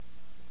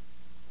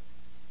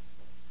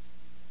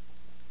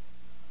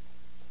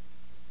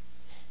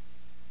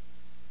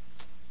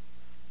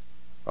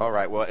All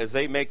right, well, as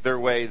they make their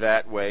way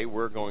that way,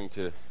 we're going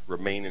to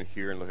remain in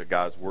here and look at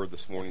God's Word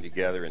this morning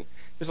together. And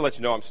just to let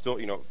you know, I'm still,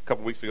 a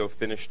couple weeks ago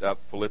finished up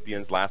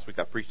Philippians. Last week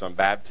I preached on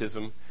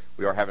baptism.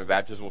 We are having a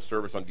baptismal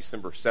service on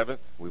December 7th.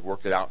 We've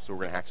worked it out, so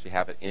we're going to actually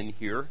have it in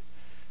here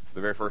for the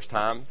very first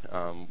time.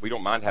 We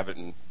don't mind having it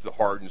in the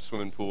Hardin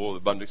swimming pool, the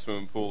Bundick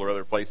swimming pool, or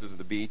other places at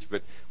the beach,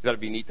 but we thought it'd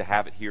be neat to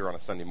have it here on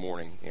a Sunday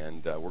morning,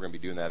 and we're going to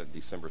be doing that on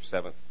December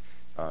 7th.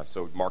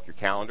 So mark your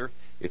calendar.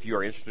 If you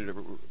are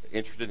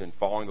interested in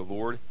following the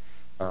Lord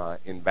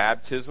in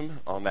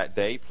baptism on that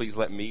day, please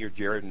let me or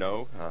Jared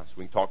know so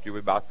we can talk to you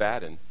about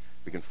that, and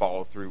we can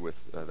follow through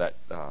with that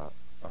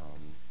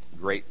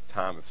great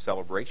time of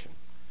celebration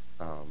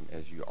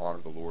as you honor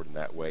the Lord in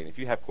that way. And if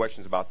you have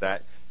questions about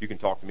that, you can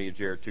talk to me or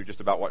Jared too, just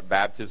about what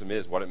baptism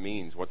is, what it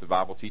means, what the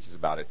Bible teaches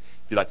about it.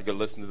 If you'd like to go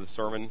listen to the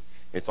sermon,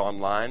 it's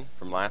online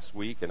from last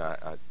week, and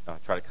I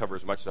try to cover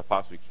as much as I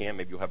possibly can.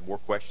 Maybe you'll have more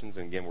questions,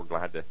 and again, we're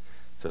glad to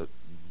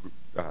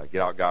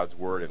get out God's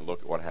Word and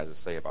look at what it has to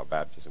say about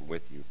baptism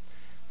with you.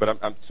 But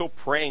I'm still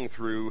thinking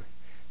through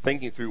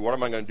what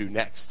am I going to do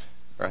next,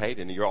 right?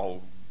 And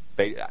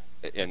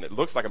and it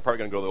looks like I'm probably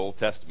going to go to the Old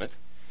Testament.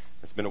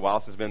 It's been a while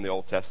since I've been in the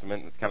Old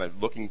Testament, and kind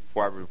of looking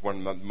for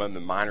one of the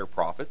minor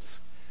prophets.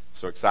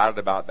 So excited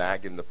about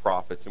that, getting the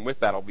prophets. And with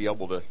that, I'll be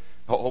able to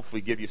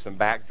hopefully give you some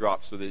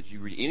backdrop so that as you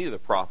read any of the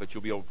prophets,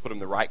 you'll be able to put them in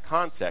the right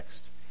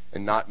context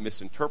and not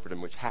misinterpret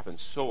them, which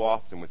happens so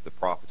often with the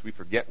prophets. We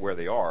forget where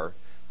they are.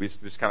 We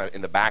just kind of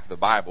in the back of the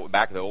Bible,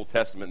 back of the Old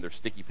Testament, they're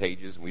sticky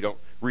pages, and we don't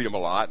read them a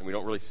lot, and we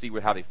don't really see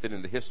how they fit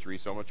into history,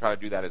 so I'm going to try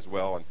to do that as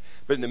well.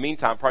 But in the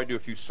meantime, probably do a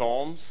few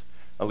Psalms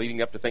leading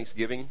up to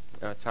Thanksgiving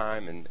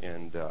time,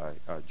 and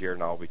Jared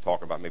and I will be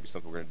talking about maybe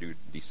something we're going to do in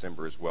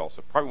December as well.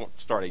 So probably won't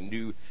start a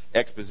new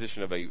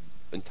exposition of an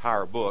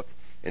entire book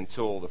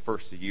until the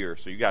first of the year.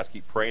 So you guys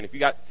keep praying. If you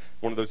got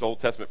one of those Old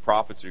Testament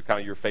prophets or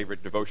kind of your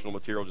favorite devotional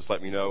material, just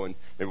let me know, and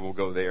maybe we'll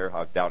go there.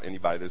 I doubt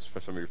anybody this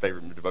for some of your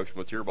favorite devotional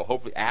material, but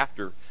hopefully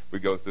after we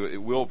go through it,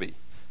 it will be,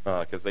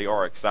 because they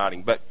are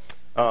exciting. But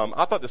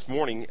I thought this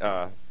morning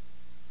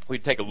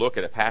we'd take a look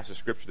at a passage of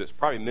Scripture that's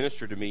probably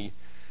ministered to me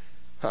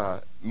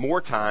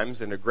more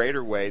times in a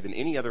greater way than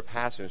any other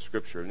passage of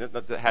Scripture. And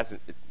that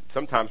hasn't.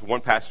 Sometimes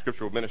one passage of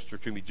Scripture will minister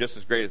to me just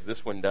as great as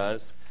this one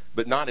does,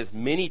 but not as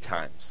many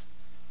times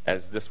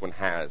as this one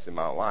has in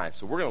my life.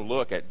 So we're going to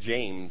look at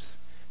James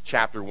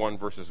chapter 1,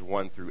 verses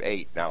 1 through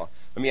 8. Now,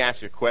 let me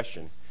ask you a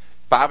question.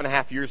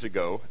 5.5 years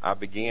ago, I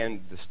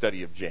began the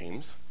study of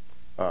James.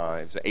 It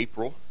was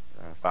April,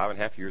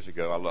 5.5 years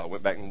ago. I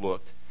went back and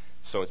looked.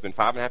 So it's been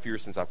 5.5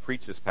 years since I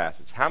preached this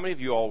passage. How many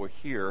of you all were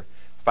here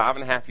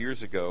 5.5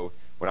 years ago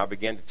when I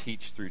began to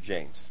teach through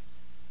James?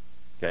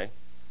 Okay?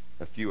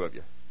 A few of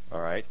you.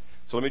 All right?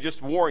 So let me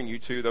just warn you,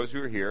 too, those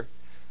who are here,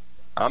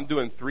 I'm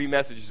doing 3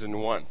 messages in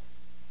one.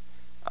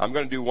 I'm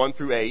going to do 1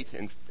 through 8,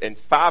 and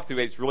 5 through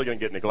 8 is really going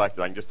to get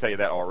neglected. I can just tell you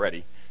that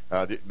already.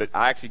 But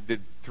I actually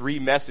did 3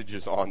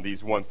 messages on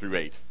these 1 through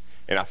 8,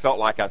 and I felt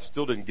like I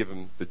still didn't give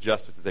them the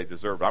justice that they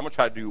deserve. But I'm going to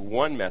try to do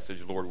 1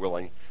 message, Lord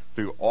willing,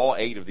 through all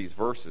 8 of these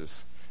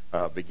verses,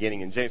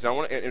 beginning in James.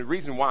 And the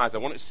reason why is I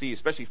want to see,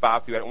 especially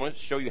 5 through 8, I want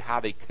to show you how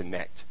they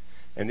connect.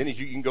 And then as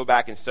you can go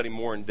back and study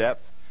more in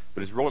depth,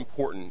 but it's real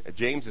important.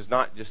 James is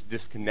not just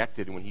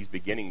disconnected when he's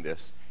beginning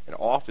this. And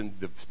often,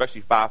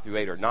 especially 5 through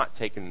 8, are not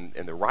taken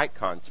in the right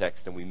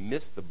context, and we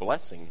miss the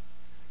blessing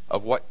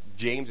of what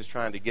James is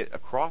trying to get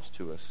across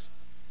to us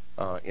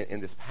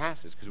in this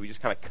passage, because we just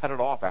kind of cut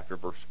it off after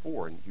verse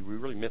 4, and we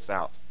really miss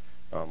out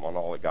on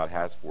all that God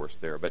has for us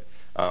there. But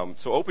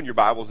so open your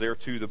Bibles there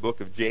to the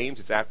book of James.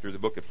 It's after the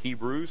book of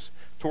Hebrews,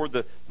 toward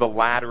the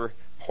latter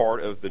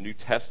part of the New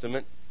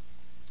Testament.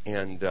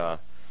 And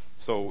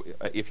so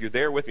if you're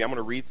there with me, I'm going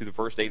to read through the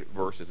first 8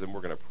 verses, and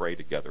we're going to pray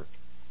together.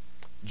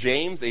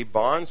 James, a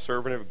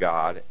bondservant of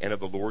God and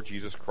of the Lord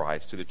Jesus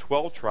Christ, to the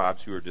 12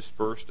 tribes who are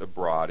dispersed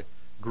abroad,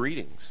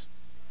 greetings.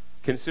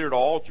 Consider it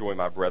all joy,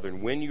 my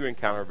brethren, when you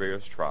encounter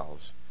various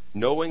trials,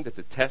 knowing that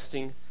the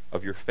testing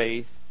of your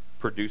faith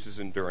produces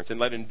endurance. And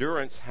let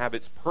endurance have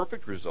its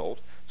perfect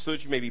result, so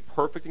that you may be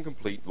perfect and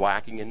complete,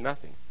 lacking in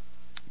nothing.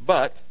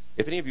 But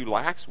if any of you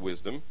lacks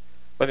wisdom,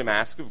 let him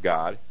ask of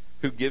God,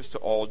 who gives to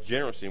all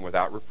generously and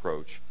without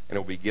reproach, and it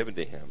will be given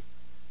to him.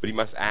 But he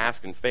must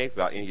ask in faith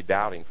without any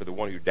doubting, for the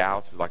one who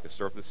doubts is like the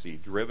surf of the sea,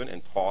 driven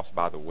and tossed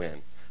by the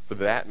wind. For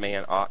that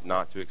man ought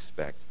not to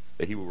expect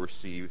that he will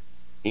receive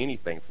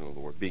anything from the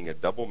Lord, being a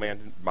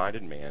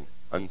double-minded man,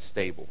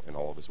 unstable in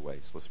all of his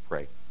ways. Let's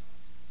pray.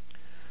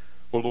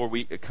 Well, Lord,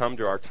 we come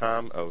to our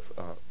time of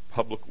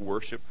public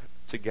worship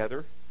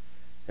together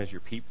as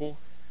your people,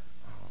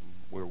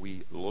 where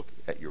we look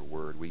at your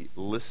word. We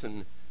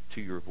listen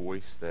to your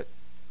voice that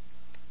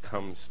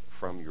comes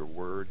from your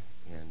word,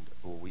 and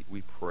Lord,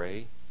 we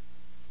pray,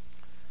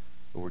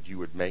 Lord, you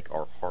would make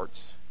our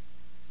hearts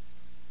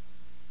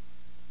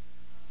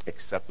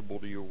acceptable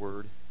to your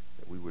word,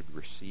 that we would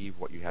receive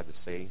what you had to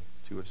say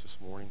to us this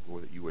morning.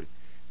 Lord, that you would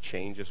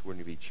change us where we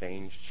need to be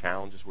changed,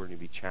 challenge us where we need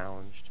to be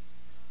challenged,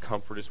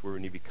 comfort us where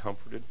we need to be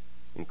comforted,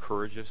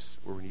 encourage us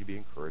where we need to be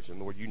encouraged. And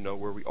Lord, you know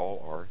where we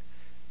all are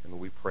And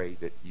we pray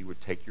that you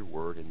would take your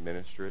word and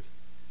minister it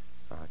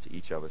to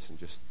each of us in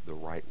just the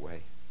right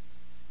way.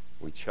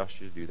 We trust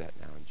you to do that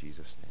now in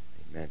Jesus' name.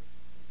 Amen.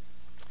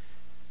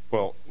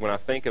 Well, when I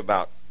think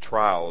about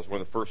trials, one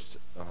of the first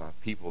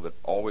people that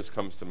always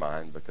comes to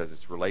mind, because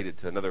it's related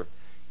to another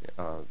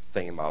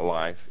thing in my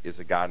life, is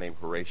a guy named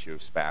Horatio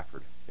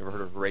Spafford. You ever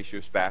heard of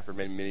Horatio Spafford?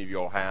 Many of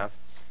you all have.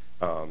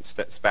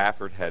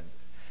 Spafford had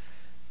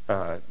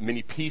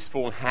many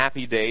peaceful and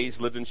happy days,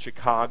 lived in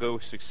Chicago,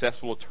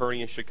 successful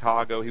attorney in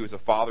Chicago. He was a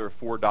father of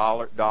 4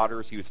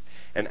 daughters. He was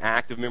an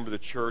active member of the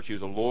church. He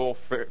was a loyal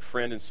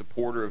friend and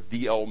supporter of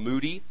D.L.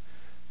 Moody.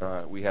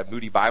 We have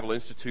Moody Bible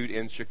Institute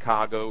in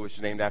Chicago, which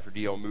is named after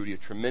D.L. Moody, a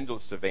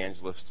tremendous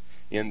evangelist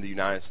in the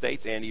United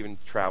States and even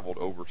traveled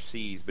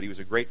overseas. But he was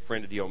a great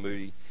friend of D.L.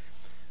 Moody.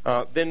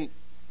 Then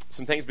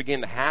some things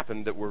began to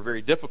happen that were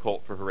very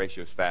difficult for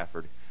Horatio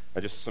Spafford.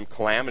 Just some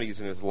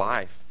calamities in his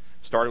life.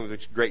 Starting with a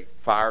great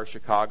fire in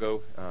Chicago,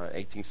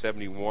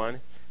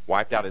 1871,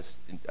 wiped out his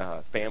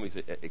family's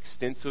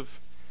extensive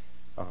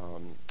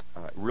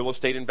real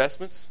estate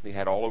investments they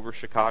had all over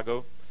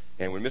Chicago.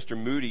 And when Mr.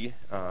 Moody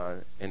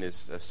and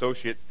his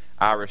associate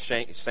Ira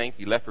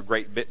Sankey left for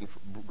Great Britain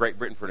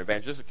for an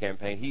evangelistic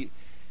campaign,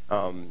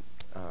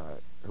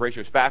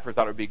 Horatio Spafford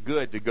thought it would be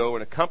good to go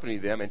and accompany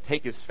them and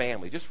take his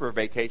family just for a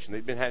vacation.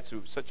 They'd had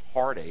such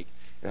heartache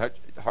and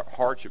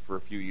hardship for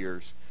a few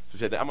years. So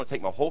he said, I'm going to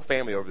take my whole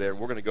family over there, and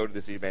we're going to go to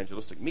this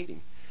evangelistic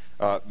meeting.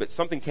 But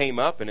something came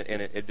up, and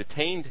it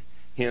detained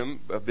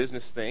him, a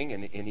business thing,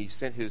 and he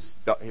sent his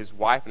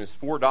wife and his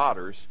 4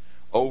 daughters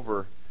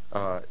over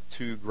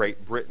to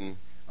Great Britain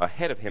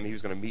ahead of him. He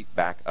was going to meet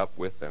back up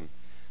with them.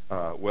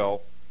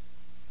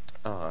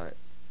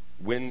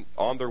 When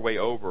on their way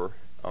over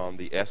on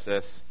the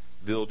SS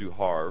Ville du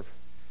Havre,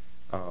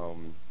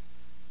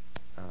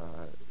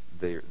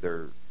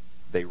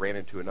 they ran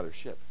into another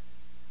ship.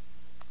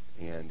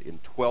 And in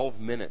 12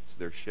 minutes,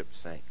 their ship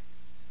sank.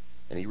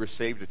 And he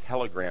received a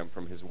telegram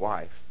from his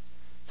wife,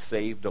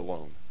 saved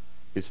alone.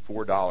 His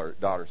 4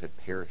 daughters had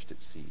perished at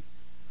sea.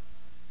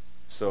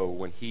 So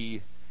when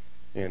he,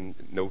 in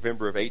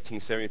November of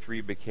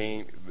 1873,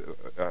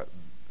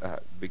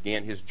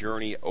 began his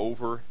journey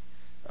over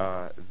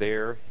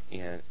there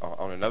and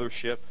on another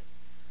ship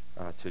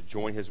to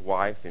join his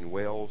wife in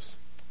Wales,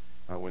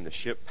 when the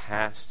ship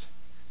passed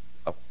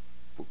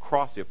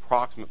across the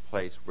approximate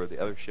place where the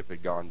other ship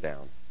had gone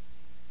down,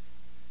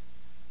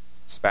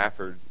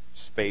 Spafford's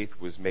faith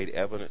was made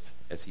evident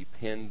as he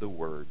penned the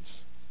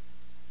words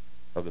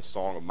of the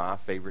song of my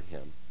favorite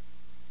hymn,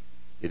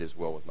 It Is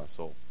Well With My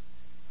Soul.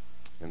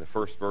 And the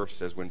first verse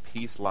says, when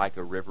peace like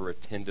a river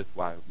attendeth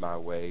my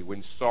way,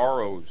 when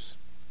sorrows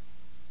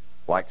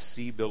like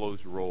sea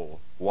billows roll,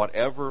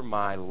 whatever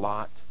my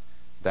lot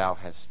thou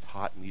hast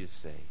taught me to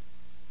say,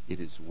 it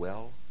is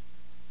well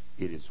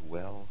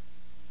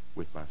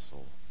with my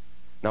soul.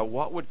 Now,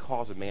 what would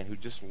cause a man who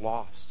just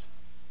lost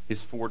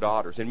his 4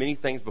 daughters and many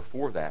things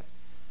before that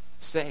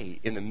say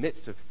in the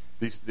midst of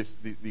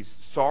these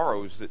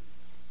sorrows that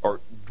are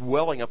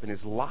dwelling up in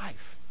his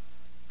life,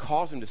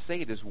 cause him to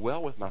say it is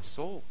well with my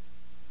soul?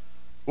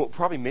 Well,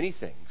 probably many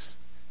things,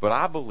 but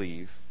I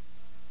believe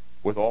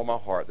with all my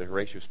heart that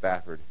Horatio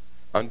Spafford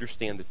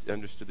understood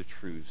the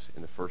truths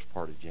in the first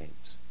part of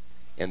James,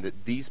 and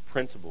that these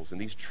principles and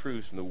these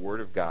truths from the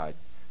Word of God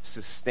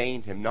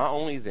sustained him not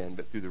only then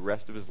but through the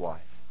rest of his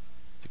life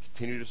to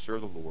continue to serve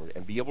the Lord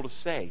and be able to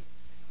say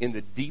in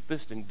the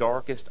deepest and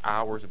darkest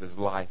hours of his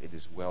life, it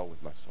is well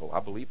with my soul. I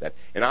believe that.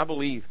 And I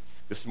believe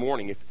this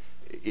morning,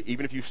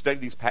 even if you've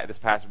studied this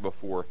passage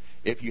before,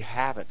 if you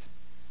haven't,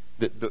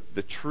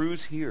 the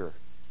truths here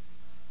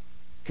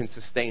can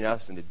sustain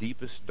us in the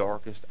deepest,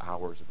 darkest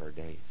hours of our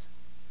days.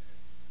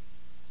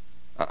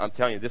 I'm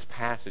telling you, this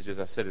passage, as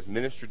I said, has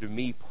ministered to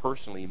me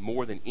personally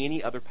more than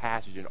any other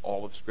passage in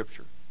all of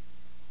Scripture.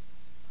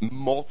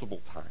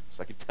 Multiple times.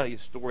 I could tell you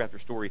story after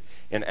story.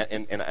 And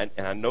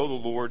I know the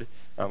Lord,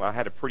 I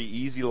had a pretty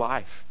easy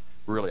life,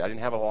 really. I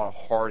didn't have a lot of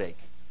heartache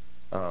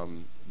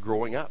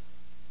growing up.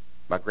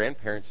 My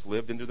grandparents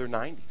lived into their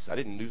 90s. I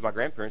didn't lose my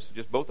grandparents,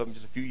 just both of them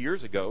just a few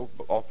years ago,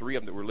 but all 3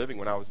 of them that were living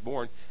when I was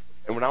born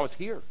and when I was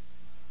here.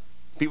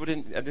 I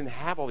didn't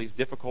have all these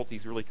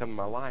difficulties really come in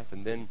my life.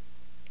 And then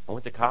I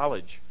went to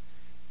college,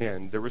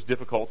 and there was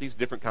difficulties,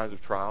 different kinds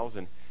of trials,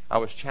 and I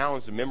was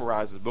challenged to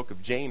memorize the book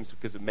of James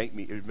because it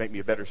would make me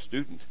a better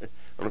student. I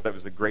don't know if that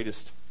was the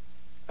greatest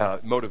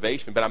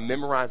motivation, but I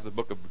memorized the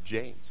book of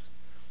James.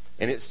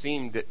 And it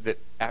seemed that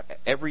at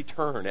every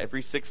turn,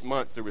 every 6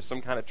 months, there was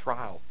some kind of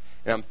trial.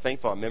 And I'm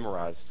thankful I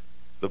memorized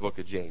the book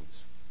of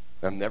James.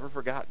 And I've never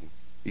forgotten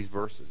these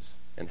verses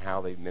and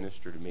how they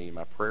minister to me.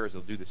 My prayers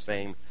will do the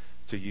same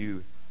to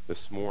you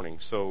this morning.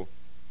 So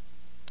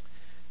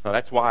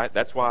that's why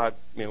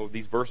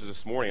these verses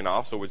this morning. And I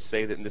also would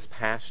say that in this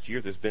past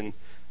year, there's been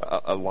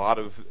a lot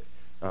of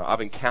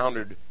I've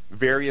encountered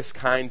various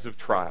kinds of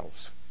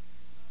trials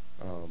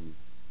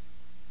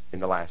in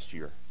the last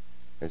year,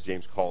 as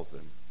James calls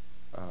them.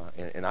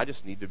 And I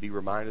just need to be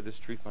reminded of this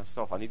truth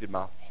myself. I needed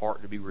my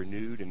heart to be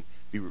renewed and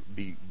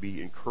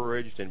be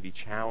encouraged and be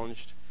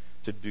challenged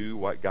to do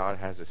what God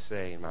has to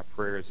say, and my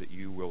prayer is that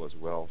you will as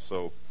well.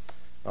 So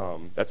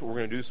that's what we're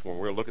going to do this morning.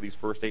 We're going to look at these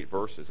first 8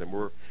 verses,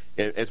 and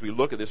as we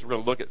look at this, we're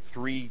going to look at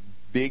 3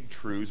 big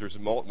truths.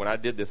 When I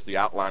did this, the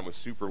outline was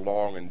super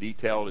long and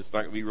detailed. It's not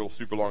going to be real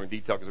super long and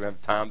detailed because we don't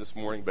have time this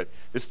morning, but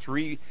there's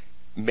 3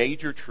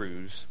 major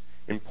truths,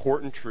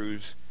 important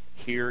truths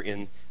here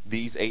in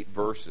these 8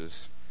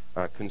 verses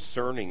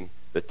concerning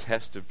the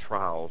test of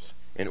trials,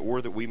 in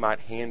order that we might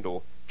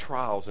handle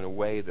trials in a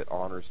way that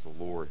honors the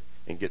Lord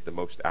and get the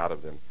most out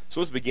of them. So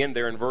let's begin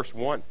there in verse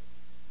 1.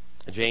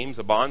 James,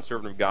 a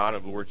bondservant of God and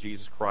of the Lord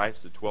Jesus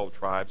Christ, the 12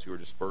 tribes who are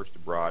dispersed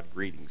abroad,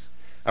 greetings.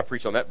 I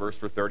preached on that verse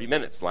for 30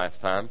 minutes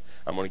last time.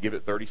 I'm going to give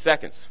it 30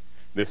 seconds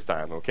this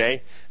time,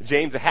 okay?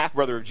 James, a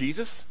half-brother of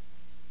Jesus.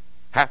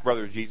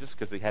 Half-brother of Jesus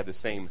because they had the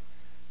same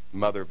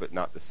mother but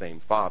not the same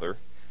father.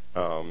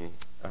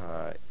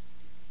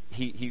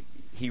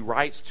 He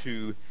writes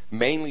to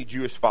mainly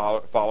Jewish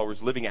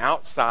followers living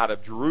outside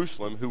of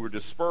Jerusalem who were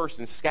dispersed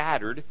and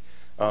scattered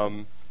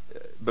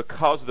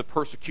because of the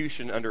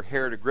persecution under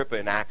Herod Agrippa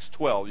in Acts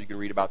 12. You can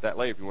read about that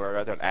later if you want to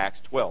write that in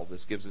Acts 12.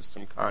 This gives us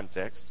some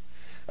context.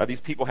 These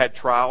people had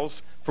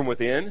trials from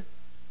within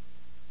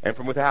and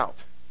from without.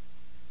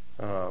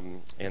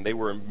 And they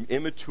were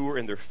immature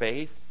in their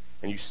faith,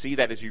 and you see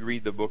that as you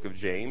read the book of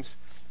James.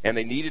 And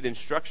they needed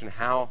instruction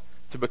how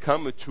to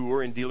become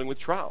mature in dealing with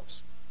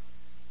trials.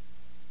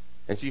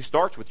 And so he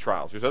starts with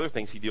trials. There's other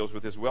things he deals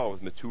with as well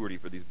with maturity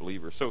for these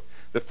believers. So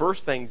the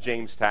first thing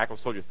James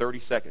tackles, told you 30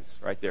 seconds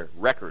right there,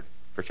 record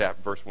for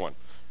verse 1.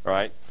 All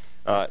right?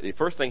 The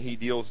first thing he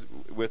deals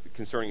with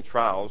concerning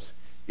trials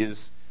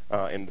is,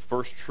 and the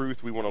first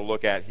truth we want to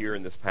look at here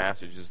in this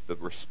passage is the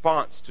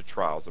response to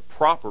trials, the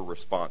proper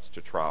response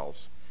to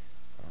trials.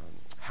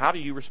 How do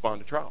you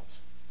respond to trials?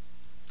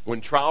 When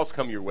trials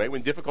come your way,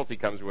 when difficulty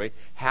comes your way,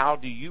 how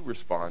do you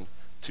respond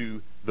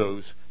to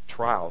those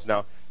trials?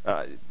 Now,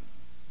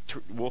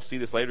 we'll see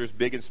this later. There's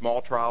big and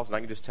small trials, and I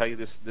can just tell you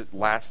this that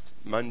last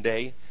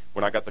Monday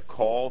when I got the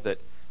call that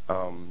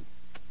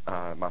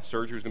my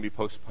surgery was going to be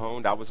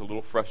postponed, I was a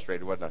little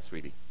frustrated, wasn't I,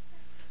 sweetie?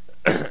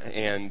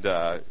 And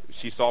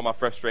she saw my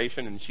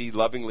frustration, and she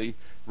lovingly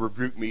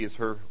rebuked me as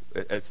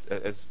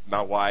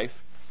my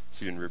wife.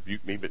 She didn't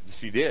rebuke me, but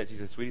she did. She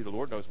said, "Sweetie, the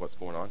Lord knows what's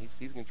going on. He's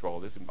in control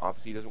of this, and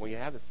obviously He doesn't want you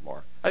to have this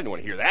tomorrow." I didn't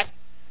want to hear that.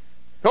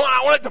 No,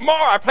 I want it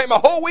tomorrow. I planned my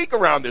whole week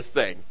around this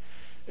thing.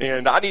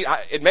 And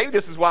and maybe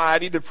this is why I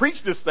need to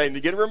preach this thing,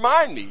 to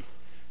remind me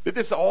that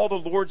this is all the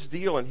Lord's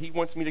deal, and He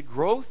wants me to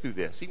grow through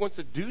this. He wants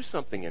to do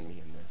something in me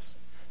in this.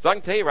 So I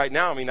can tell you right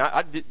now,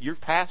 your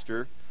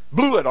pastor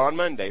blew it on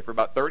Monday for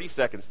about 30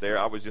 seconds there.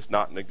 I was just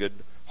not in a good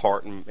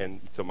heart,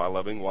 and to my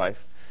loving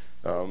wife,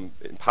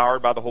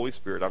 empowered by the Holy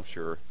Spirit, I'm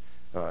sure,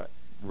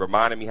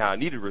 reminded me how I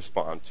needed to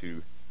respond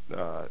to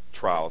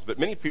trials. But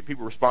many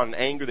people respond in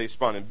anger. They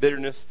respond in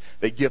bitterness.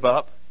 They give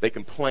up. They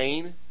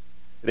complain.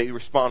 They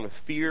respond with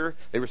fear.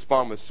 They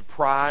respond with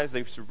surprise.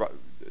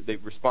 They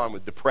respond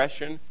with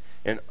depression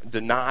and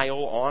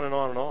denial, on and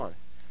on and on.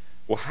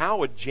 Well, how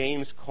would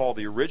James call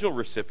the original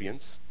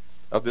recipients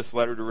of this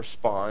letter to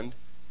respond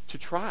to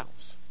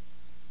trials?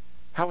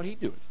 How would he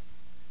do it?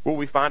 Well,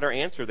 we find our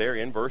answer there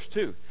in verse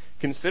 2.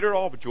 Consider it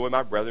all joy,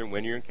 my brethren,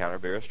 when you encounter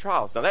various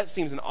trials. Now, that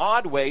seems an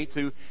odd way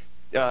to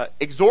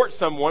exhort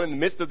someone in the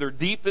midst of their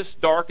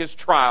deepest, darkest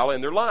trial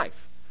in their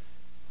life.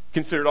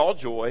 Consider it all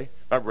joy,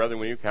 my brethren,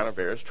 when you encounter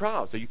various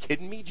trials. Are you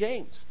kidding me,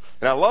 James?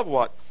 And I love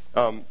what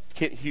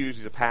Kent Hughes,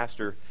 he's a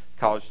pastor,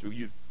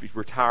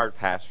 retired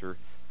pastor,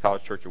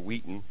 College Church of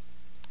Wheaton,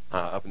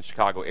 up in the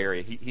Chicago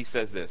area. He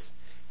says this: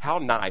 "How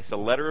nice, a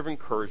letter of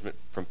encouragement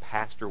from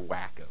Pastor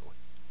Wacko."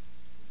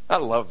 I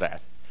love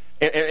that.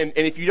 And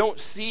if you don't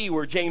see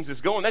where James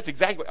is going, that's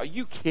exactly, are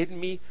you kidding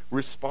me?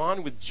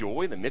 Respond with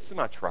joy in the midst of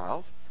my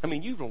trials? I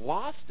mean, you've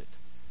lost it.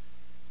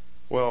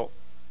 Well,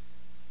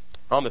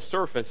 on the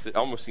surface, it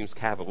almost seems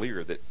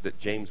cavalier that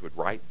James would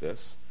write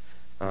this.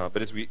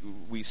 But as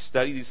we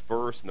study these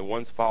verses and the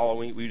ones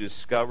following, we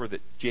discover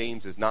that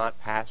James is not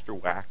Pastor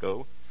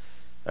Wacko,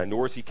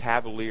 nor is he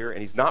cavalier,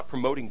 and he's not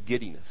promoting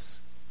giddiness.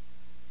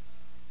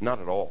 Not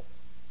at all.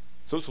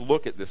 So let's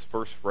look at this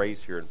first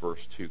phrase here in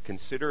verse 2.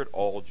 Consider it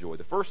all joy.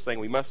 The first thing,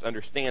 we must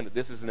understand that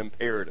this is an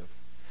imperative.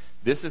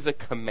 This is a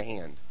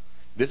command.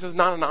 This is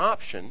not an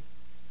option.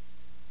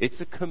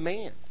 It's a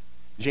command.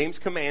 James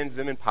commands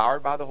them,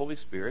 empowered by the Holy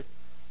Spirit,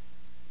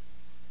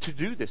 to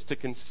do this, to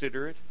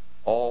consider it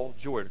all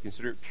joy, to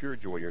consider it pure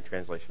joy, your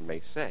translation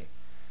may say.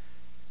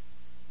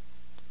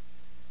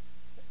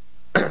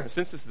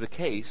 Since this is the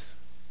case,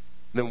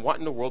 then what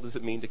in the world does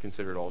it mean to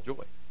consider it all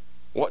joy?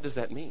 What does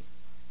that mean?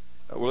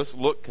 Well, let's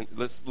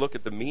look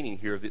at the meaning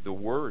here of the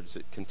words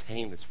that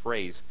contain this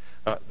phrase.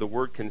 The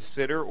word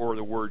consider, or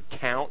the word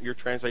count, your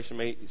translation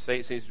may say,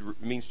 it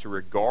means to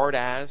regard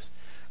as.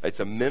 It's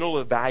a mental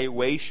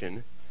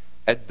evaluation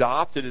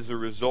adopted as a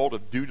result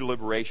of due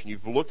deliberation.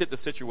 You've looked at the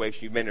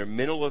situation. You've made a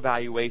mental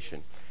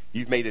evaluation.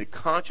 You've made a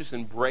conscious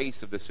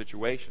embrace of the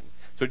situation.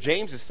 So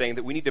James is saying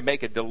that we need to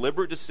make a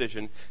deliberate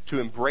decision to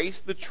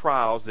embrace the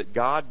trials that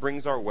God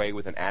brings our way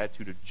with an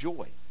attitude of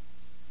joy.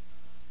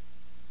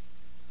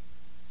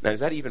 Now, is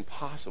that even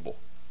possible?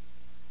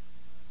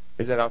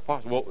 Is that not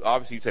possible? Well,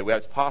 obviously you'd say, well,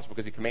 it's possible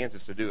because he commands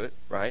us to do it,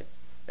 right?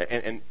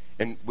 And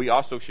we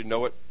also should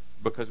know it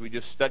because we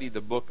just studied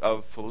the book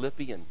of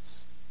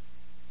Philippians.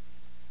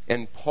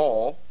 And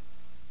Paul,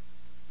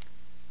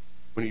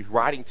 when he's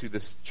writing to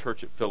this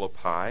church at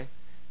Philippi,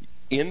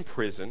 in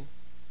prison,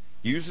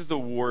 uses the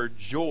word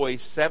joy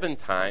 7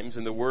 times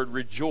and the word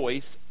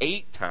rejoice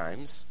 8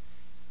 times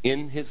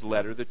in his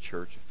letter to the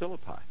church of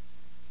Philippi.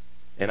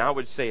 And I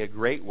would say a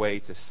great way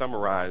to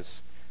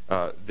summarize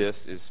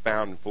this is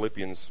found in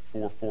Philippians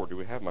 4:4. Do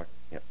we have my...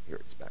 Yeah, here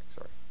it's back,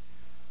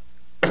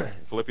 sorry.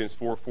 Philippians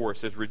 4:4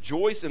 says,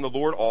 rejoice in the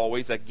Lord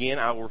always. Again,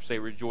 I will say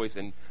rejoice.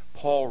 And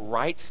Paul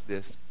writes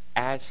this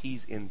as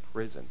he's in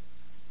prison.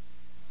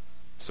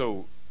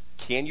 So,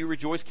 can you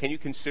rejoice? Can you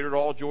consider it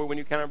all joy when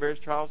you encounter various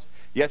trials?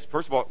 Yes,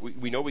 first of all,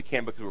 we know we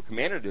can because we're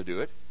commanded to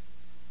do it.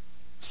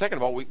 Second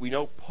of all, we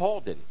know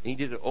Paul did it. And he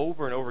did it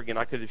over and over again.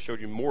 I could have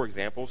showed you more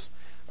examples,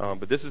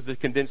 but this is the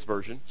condensed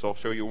version, so I'll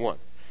show you one.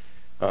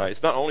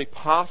 It's not only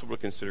possible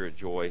to consider it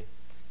joy,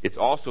 it's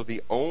also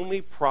the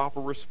only proper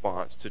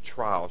response to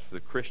trials for the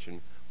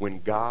Christian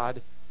when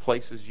God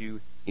places you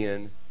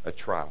in a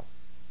trial.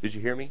 Did you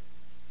hear me?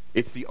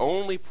 It's the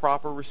only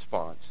proper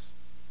response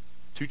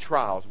to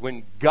trials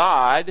when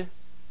God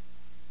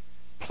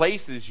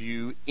places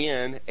you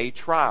in a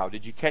trial.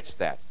 Did you catch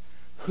that?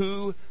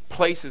 Who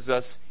places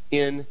us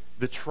in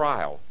the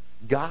trial?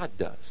 God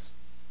does.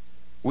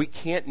 We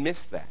can't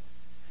miss that.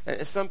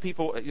 And some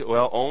people,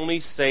 well, only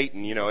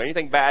Satan,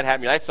 anything bad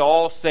happening, that's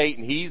all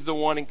Satan. He's the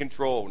one in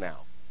control now.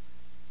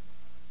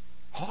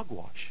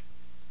 Hogwash.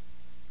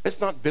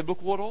 It's not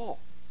biblical at all.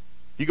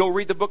 You go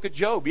read the book of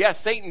Job. Yeah,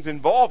 Satan's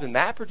involved in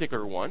that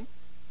particular one.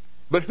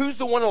 But who's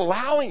the one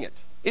allowing it?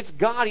 It's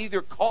God. He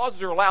either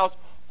causes or allows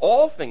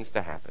all things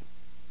to happen.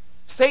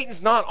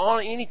 Satan's not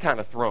on any kind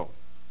of throne.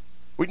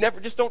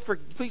 Please don't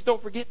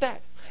forget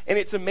that. And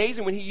it's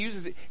amazing when he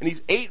uses it in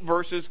these 8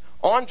 verses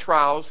on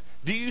trials.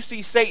 Do you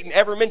see Satan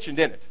ever mentioned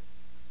in it?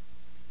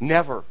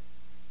 Never.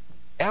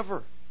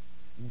 Ever.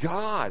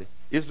 God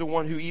is the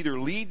one who either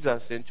leads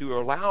us into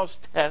or allows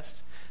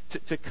tests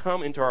to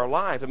come into our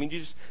lives. I mean, you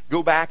just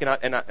go back, and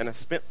I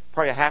spent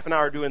probably a half an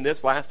hour doing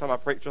this last time I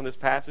preached on this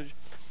passage.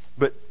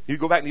 But you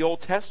go back in the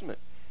Old Testament.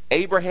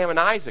 Abraham and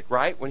Isaac,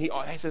 right? When he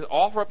says,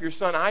 offer up your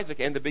son Isaac,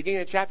 and the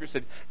beginning of the chapter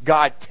said,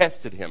 God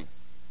tested him.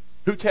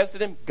 Who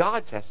tested him?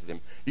 God tested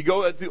him. You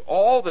go through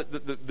all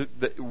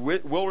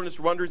the wilderness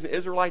wanderers and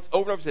Israelites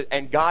over and over,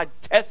 and God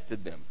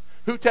tested them.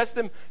 Who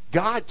tested them?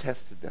 God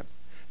tested them.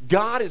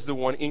 God is the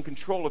one in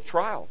control of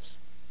trials.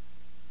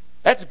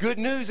 That's good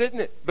news, isn't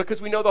it? Because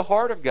we know the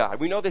heart of God.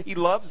 We know that he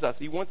loves us.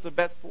 He wants the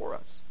best for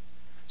us.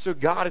 So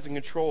God is in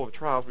control of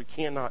trials. We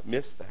cannot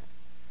miss that.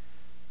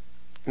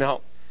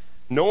 Now,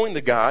 knowing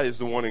that God is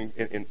the one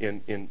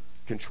in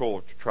control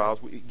of trials,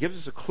 it gives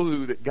us a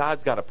clue that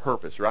God's got a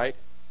purpose, right?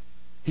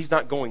 He's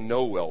not going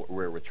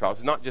nowhere with trials.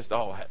 It's not just,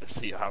 let's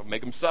see how to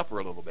make them suffer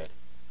a little bit.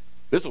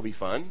 This will be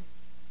fun.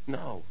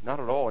 No, not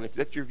at all. And if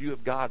that's your view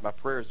of God, my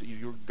prayer is that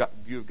your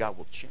view of God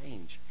will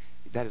change.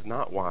 That is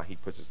not why he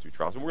puts us through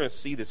trials. And we're going to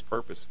see this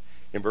purpose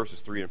in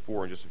verses 3 and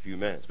 4 in just a few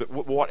minutes. But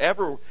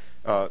whatever,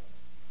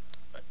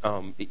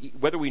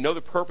 whether we know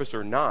the purpose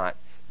or not,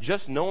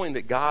 just knowing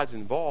that God's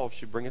involved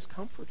should bring us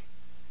comfort.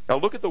 Now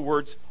look at the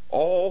words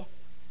all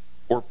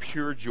or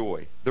pure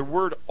joy. The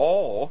word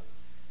all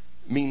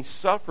means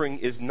suffering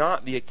is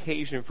not the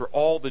occasion for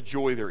all the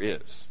joy there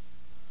is.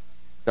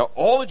 Now,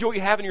 all the joy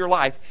you have in your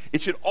life,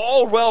 it should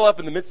all well up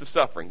in the midst of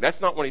suffering. That's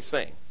not what he's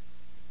saying.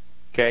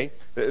 Okay?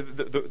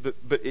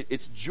 But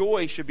its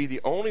joy should be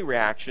the only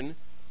reaction,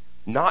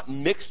 not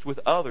mixed with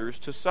others,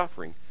 to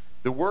suffering.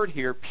 The word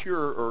here,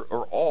 pure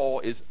or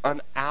all, is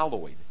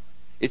unalloyed.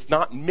 It's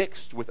not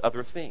mixed with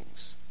other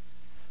things.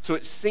 So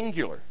it's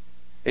singular.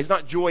 It's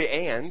not joy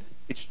and,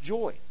 it's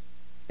joy.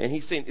 And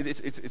he's saying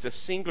it's a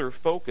singular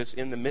focus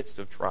in the midst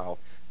of trial,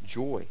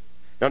 joy.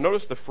 Now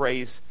notice the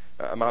phrase,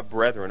 my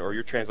brethren, or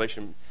your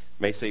translation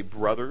may say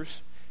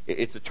brothers.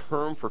 It's a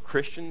term for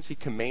Christians. He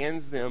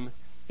commands them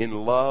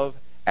in love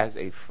as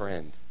a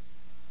friend.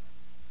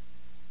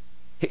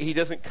 He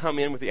doesn't come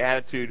in with the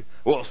attitude,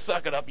 well,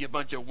 suck it up, you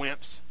bunch of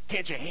wimps.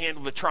 Can't you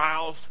handle the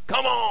trials?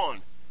 Come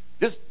on.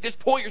 Just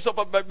pull yourself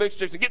up by big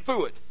sticks and get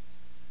through it.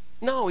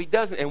 No, he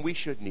doesn't, and we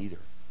shouldn't either.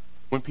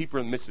 When people are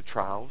in the midst of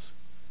trials,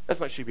 that's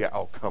not should be,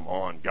 oh, come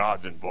on,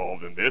 God's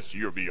involved in this,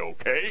 you'll be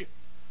okay.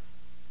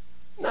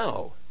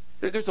 No.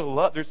 There's a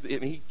love.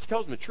 He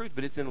tells them the truth,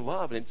 but it's in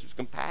love, and it's just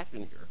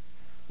compassion here,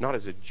 not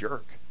as a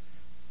jerk.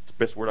 It's the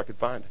best word I could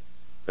find.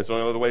 That's the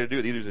only other way to do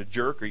it. Either as a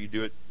jerk or you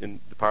do it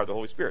in the power of the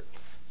Holy Spirit.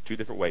 2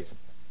 different ways.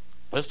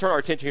 Let's turn our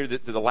attention here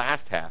to the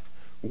last half.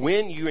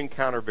 When you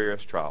encounter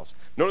various trials.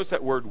 Notice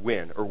that word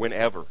when or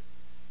whenever.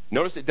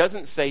 Notice it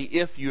doesn't say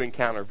if you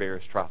encounter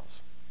various trials.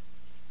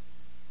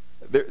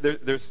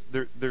 There's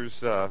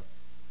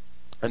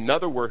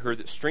another word here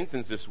that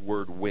strengthens this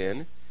word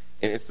when,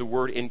 and it's the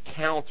word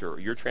encounter.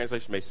 Your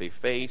translation may say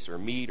face or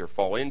meet or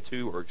fall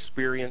into or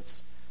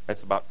experience.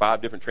 That's about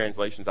 5 different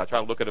translations. I try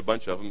to look at a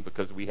bunch of them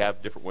because we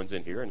have different ones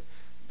in here, and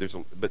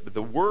But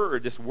the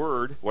word, this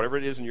word, whatever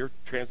it is in your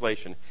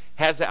translation,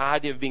 has the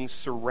idea of being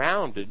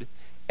surrounded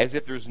as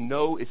if there's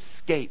no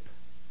escape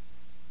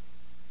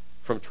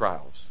from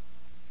trials.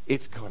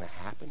 It's going to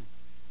happen.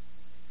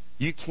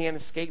 You can't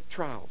escape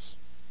trials.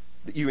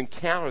 You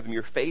encounter them,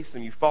 you face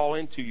them, you fall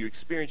into, you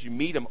experience, you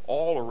meet them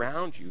all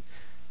around you.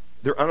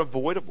 They're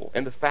unavoidable.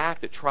 And the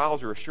fact that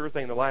trials are a sure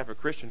thing in the life of a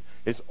Christian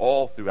is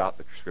all throughout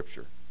the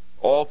Scripture,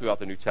 all throughout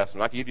the New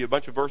Testament. I can give you a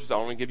bunch of verses. I'll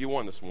only give you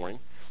one this morning.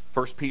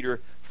 1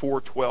 Peter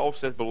 4:12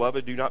 says,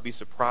 "Beloved, do not be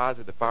surprised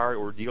at the fiery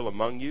ordeal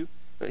among you."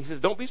 He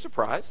says, don't be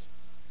surprised,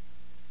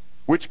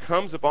 which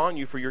comes upon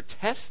you for your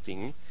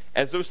testing,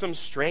 as though some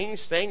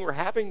strange thing were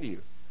happening to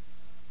you.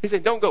 He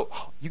said, don't go,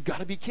 oh, you got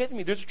to be kidding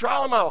me. There's a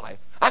trial in my life.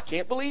 I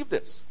can't believe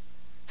this.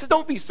 He says,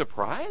 don't be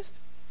surprised.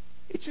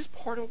 It's just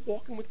part of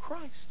walking with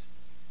Christ.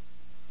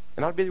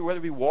 And I'd rather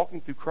be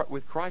walking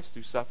with Christ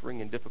through suffering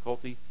and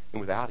difficulty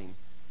than without him.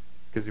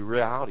 Because the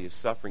reality of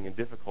suffering and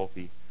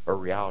difficulty are a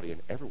reality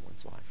in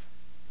everyone's life.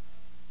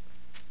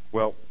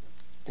 Well,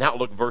 now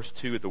look verse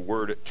 2 at the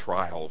word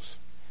trials.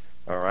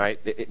 All right?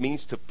 It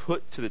means to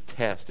put to the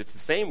test. It's the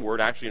same word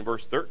actually in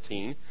verse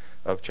 13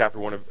 of chapter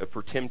 1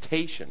 for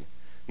temptation.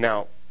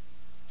 Now,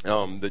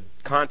 the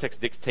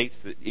context dictates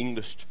the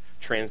English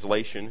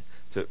translation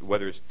to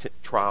whether it's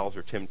trials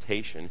or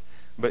temptation.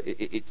 But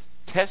it's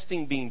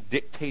testing being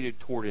dictated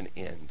toward an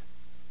end.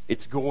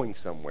 It's going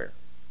somewhere.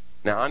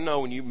 Now, I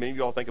know when maybe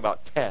you all think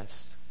about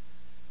tests,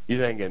 you're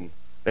thinking,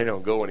 they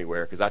don't go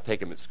anywhere because I take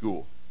them at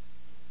school.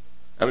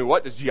 I mean,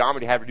 what does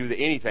geometry have to do with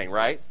anything,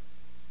 right?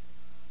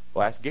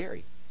 Well, ask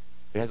Gary.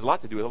 It has a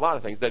lot to do with a lot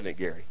of things, doesn't it,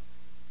 Gary?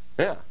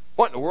 Yeah.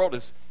 What in the world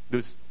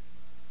does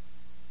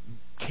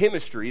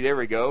chemistry, there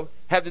we go,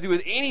 have to do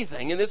with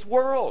anything in this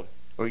world?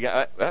 Well, we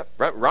got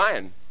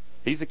Ryan.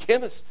 He's a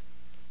chemist.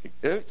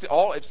 It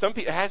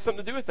has something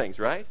to do with things,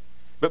 right?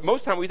 But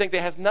most of the time we think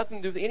that has nothing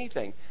to do with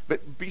anything.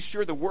 But be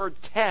sure the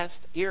word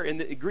test here in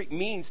the Greek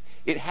means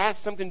it has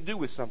something to do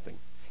with something.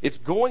 It's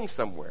going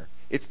somewhere.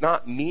 It's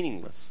not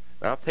meaningless.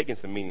 Now, I've taken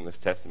some meaningless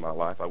tests in my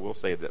life. I will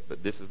say that,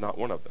 but this is not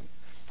one of them.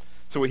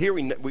 So here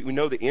we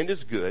know the end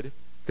is good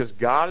because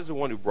God is the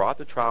one who brought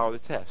the trial or the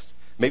test.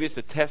 Maybe it's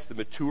to test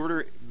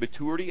the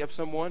maturity of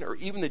someone or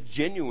even the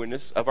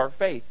genuineness of our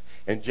faith.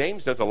 And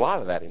James does a lot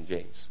of that in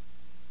James.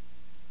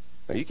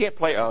 Now, you can't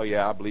play, oh,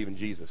 yeah, I believe in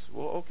Jesus.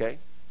 Well, okay.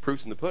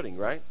 Proof's in the pudding,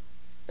 right?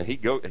 And he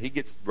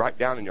gets right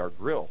down in our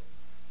grill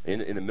in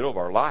the middle of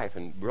our life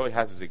and really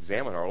has us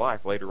examine our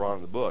life later on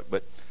in the book.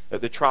 But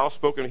the trials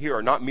spoken here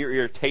are not mere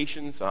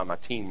irritations. My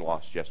team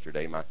lost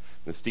yesterday.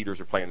 The Steelers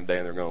are playing today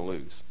and they're going to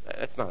lose.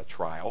 That's not a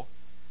trial.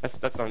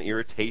 That's not an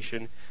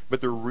irritation.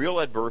 But the real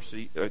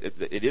adversity,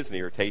 it is an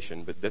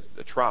irritation, but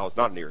the trial is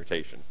not an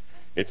irritation.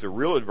 It's a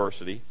real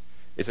adversity.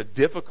 It's a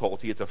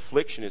difficulty. It's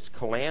affliction. It's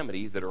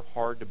calamity that are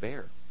hard to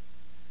bear.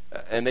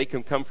 And they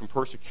can come from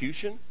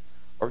persecution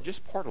or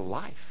just part of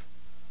life.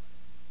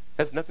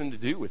 It has nothing to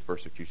do with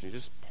persecution.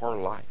 It's just part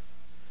of life.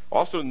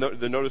 Also,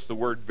 notice the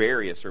word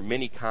various or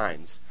many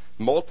kinds.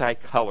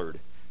 Multicolored,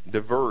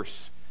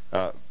 diverse.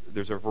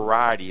 There's a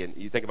variety. And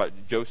you think about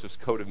Joseph's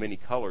coat of many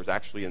colors.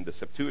 Actually, in the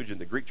Septuagint,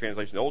 the Greek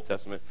translation of the Old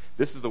Testament,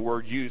 this is the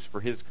word used for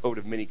his coat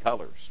of many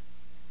colors.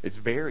 It's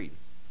varied.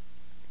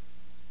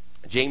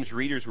 James'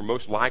 readers were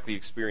most likely to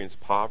experience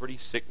poverty,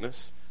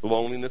 sickness,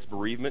 loneliness,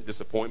 bereavement,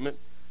 disappointment,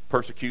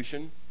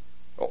 persecution,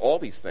 all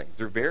these things.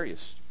 They're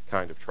various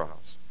kind of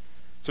trials.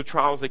 So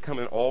trials, they come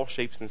in all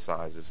shapes and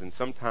sizes, and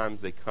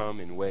sometimes they come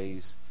in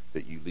ways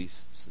that you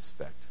least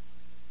suspect.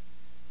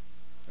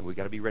 And we've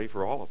got to be ready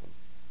for all of them.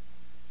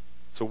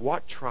 So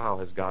what trial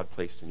has God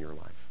placed in your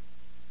life?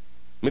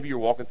 Maybe you're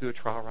walking through a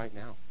trial right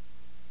now.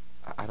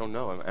 I don't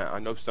know. I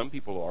know some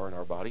people are in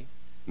our body.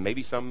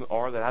 Maybe some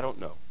are that I don't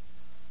know.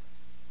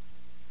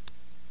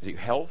 Is it your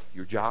health,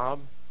 your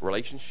job,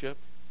 relationship?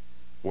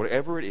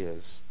 Whatever it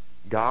is,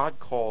 God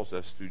calls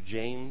us through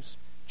James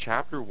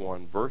chapter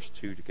 1, verse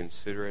 2 to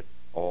consider it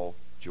all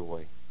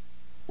joy.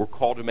 We're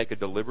called to make a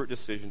deliberate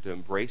decision to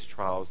embrace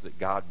trials that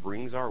God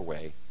brings our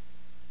way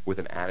with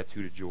an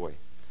attitude of joy.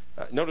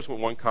 Notice what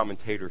one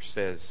commentator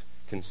says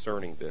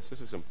concerning this.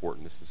 This is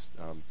important. This is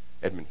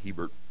Edmund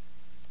Hebert.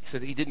 He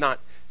says he did not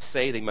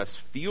say they must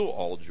feel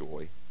all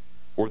joy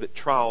or that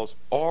trials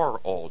are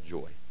all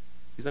joy.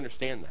 Please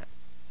understand that.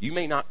 You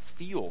may not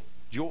feel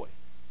joy.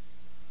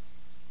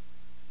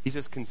 He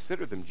says,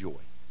 consider them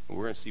joy. And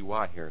we're going to see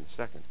why here in a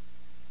second.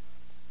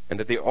 And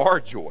that they are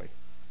joy.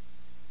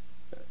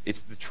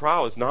 The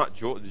trial is not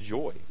the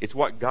joy. It's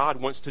what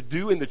God wants to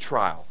do in the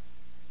trial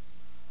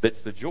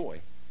that's the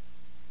joy.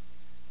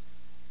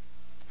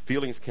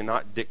 Feelings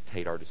cannot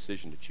dictate our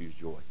decision to choose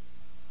joy.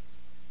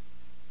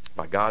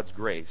 By God's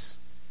grace,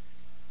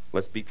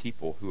 let's be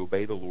people who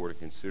obey the Lord and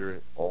consider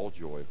it all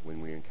joy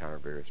when we encounter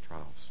various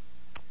trials.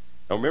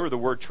 Now remember the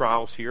word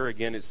trials here,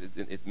 again,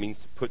 it means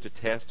to put to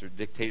test or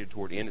dictated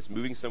toward end. It's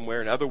moving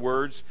somewhere. In other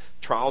words,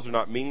 trials are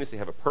not meaningless. They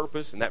have a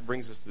purpose, and that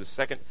brings us to the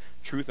second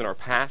truth in our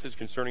passage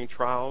concerning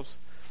trials.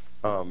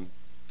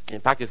 In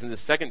fact, it's in the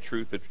second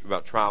truth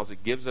about trials.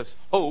 It gives us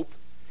hope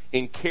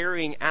in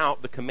carrying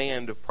out the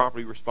command of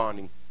properly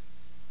responding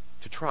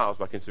to trials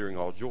by considering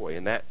all joy.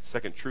 And that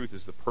second truth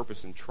is the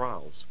purpose in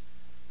trials.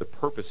 The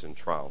purpose in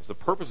trials. The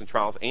purpose in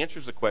trials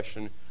answers the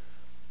question,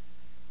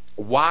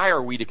 why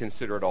are we to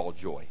consider it all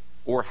joy?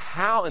 Or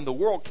how in the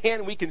world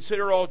can we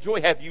consider it all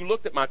joy? Have you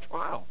looked at my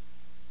trial?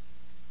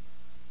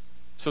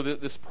 So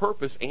this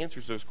purpose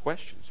answers those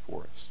questions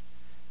for us.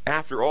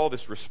 After all,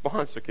 this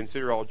response to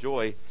consider all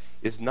joy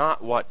is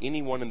not what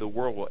anyone in the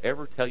world will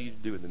ever tell you to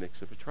do in the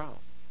midst of a trial.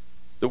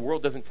 The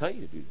world doesn't tell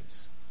you to do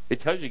this. It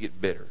tells you to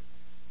get bitter.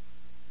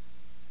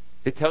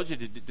 It tells you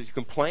to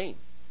complain.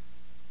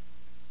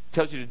 It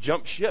tells you to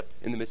jump ship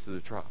in the midst of the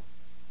trial.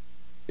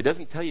 It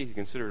doesn't tell you to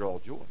consider it all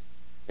joy.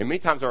 And many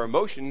times our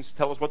emotions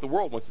tell us what the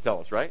world wants to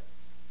tell us, right?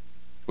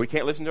 We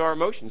can't listen to our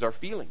emotions, our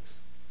feelings.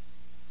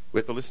 We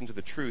have to listen to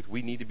the truth.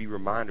 We need to be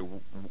reminded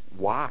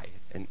why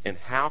and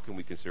how can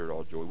we consider it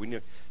all joy. We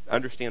need to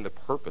understand the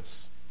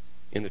purpose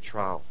in the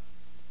trial.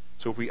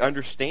 So if we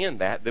understand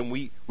that, then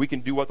we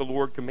can do what the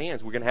Lord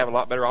commands. We're going to have a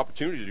lot better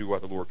opportunity to do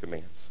what the Lord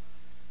commands.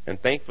 And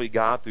thankfully,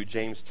 God, through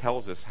James,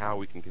 tells us how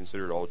we can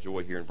consider it all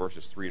joy here in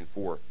verses 3 and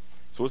 4.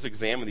 So let's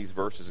examine these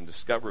verses and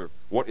discover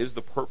what is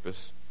the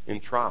purpose in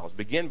trials.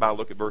 Begin by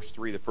look at verse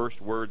 3, the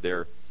first word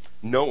there,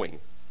 knowing,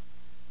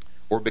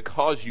 or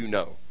because you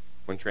know,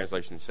 one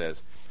translation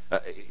says.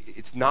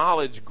 It's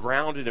knowledge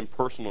grounded in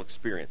personal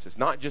experience. It's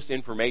not just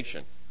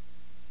information.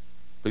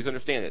 Please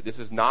understand that. This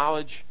is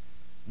knowledge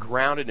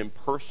grounded in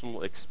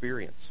personal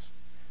experience.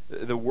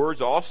 The word's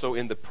also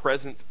in the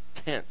present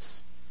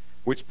tense,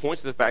 which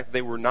points to the fact that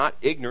they were not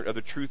ignorant of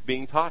the truth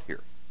being taught here.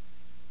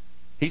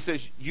 He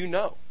says, you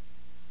know.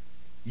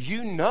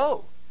 You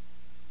know.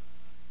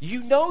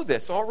 You know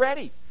this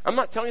already. I'm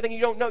not telling you anything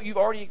you don't know. You've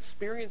already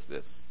experienced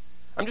this.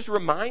 I'm just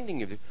reminding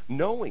you,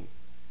 knowing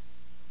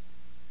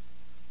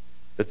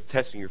that the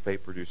testing of your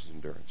faith produces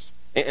endurance.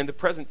 And the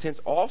present tense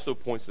also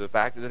points to the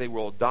fact that they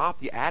will adopt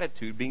the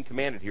attitude being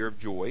commanded here of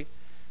joy.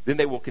 Then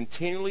they will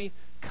continually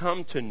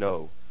come to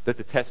know that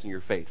the testing of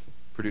your faith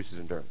produces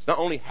endurance. Not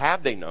only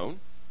have they known,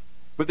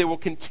 but they will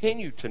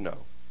continue to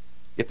know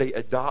if they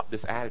adopt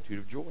this attitude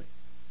of joy.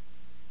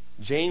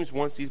 James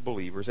wants these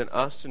believers and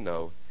us to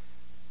know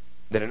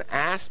that an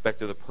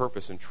aspect of the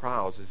purpose in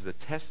trials is the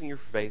testing your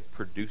faith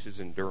produces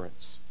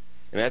endurance.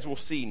 And as we'll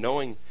see,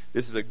 knowing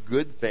this is a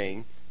good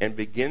thing and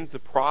begins the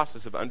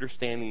process of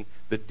understanding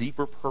the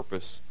deeper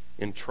purpose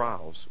in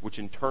trials, which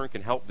in turn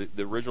can help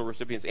the original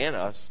recipients and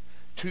us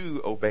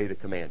to obey the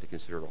command to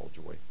consider it all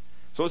joy.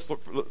 So let's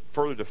look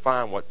further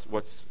define what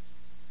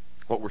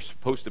we're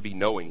supposed to be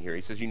knowing here.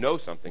 He says, you know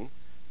something.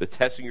 The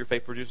testing your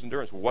faith produces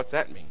endurance. Well, what's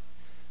that mean?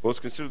 Well, let's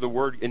consider the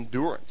word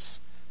endurance.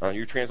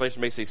 Your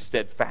translation may say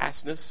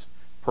steadfastness,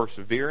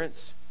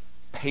 perseverance,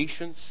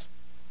 patience.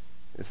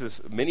 This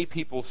is many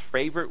people's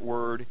favorite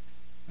word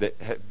that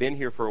have been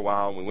here for a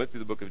while. And we went through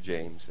the book of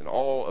James, and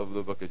all of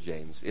the book of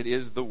James, it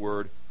is the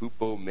word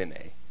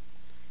hupomene.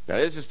 Now,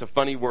 it's just a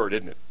funny word,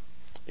 isn't it?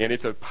 And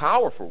it's a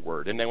powerful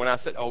word. And then when I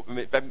said,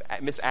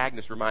 Miss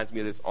Agnes reminds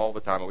me of this all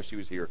the time. I wish she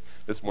was here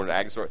this morning.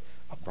 Agnes,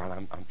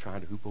 Brian, I'm trying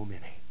to hupomene.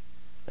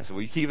 I said,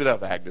 well, you keep it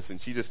up, Agnes. And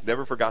she just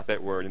never forgot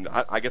that word. And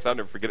I guess I'll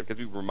never forget it because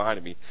he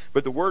reminded me.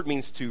 But the word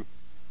means to,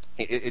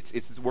 it's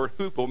this word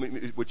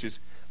hupo, which is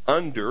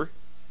under,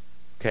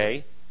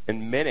 okay,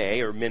 and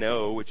mene, or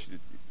meno, which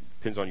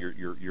depends on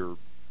your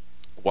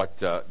what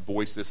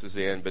voice this is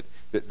in. But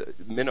the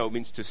meno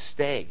means to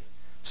stay.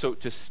 So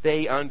to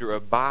stay under,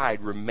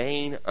 abide,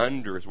 remain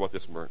under is what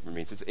this word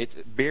means. It's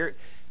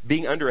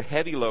being under a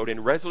heavy load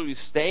and resolutely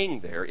staying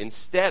there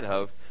instead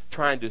of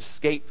trying to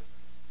escape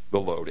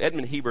the load.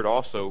 Edmund Hebert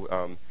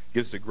also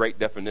gives a great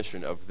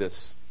definition of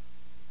this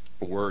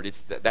word.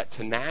 It's that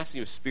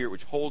tenacity of spirit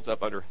which holds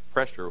up under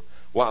pressure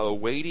while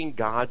awaiting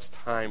God's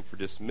time for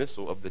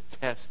dismissal of the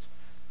test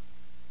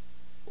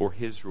or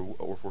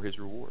for his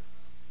reward.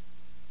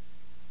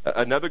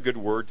 Another good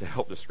word to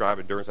help describe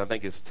endurance, I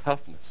think, is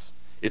toughness.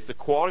 It's the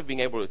quality of being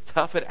able to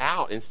tough it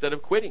out instead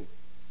of quitting.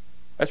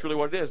 That's really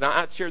what it is. Now,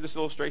 I shared this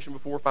illustration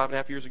before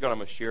 5.5 years ago, and I'm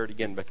going to share it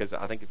again because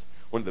I think it's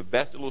one of the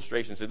best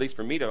illustrations, at least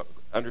for me, to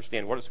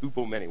understand what is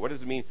hupomene. What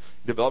does it mean?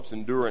 Develops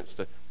endurance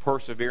to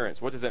perseverance.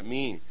 What does that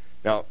mean?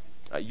 Now,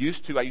 I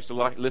used to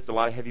lift a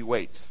lot of heavy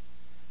weights,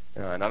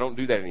 and I don't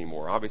do that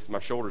anymore. Obviously, my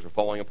shoulders are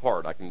falling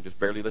apart. I can just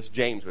barely lift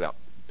James without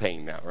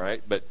pain now,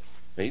 right? But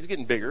he's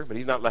getting bigger, but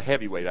he's not a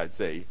heavyweight, I'd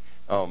say.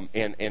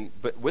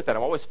 But with that,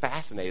 I'm always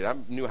fascinated. I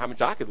knew how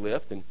much I could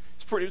lift, and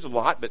it was a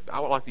lot, but I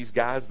would like these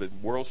guys, the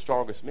world's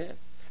strongest men.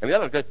 I mean,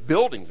 they've got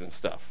buildings and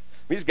stuff.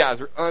 These guys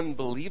are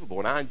unbelievable,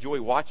 and I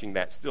enjoy watching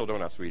that still,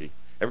 don't I, sweetie?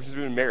 Ever since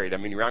we've been married, I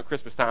mean, around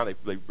Christmas time,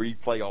 they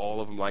replay all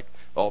of them like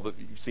all that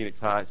you've seen it.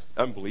 It's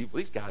unbelievable.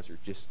 These guys are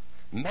just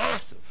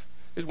massive.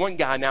 There's one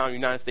guy now in the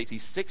United States.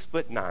 He's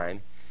 6'9".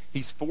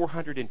 He's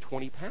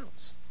 420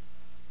 pounds.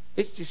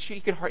 It's just he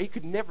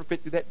could never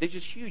fit through that. They're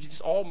just huge. It's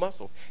just all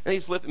muscle. And they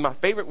just lift. One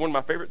of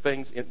my favorite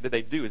things that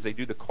they do is they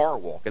do the car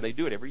walk, and they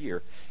do it every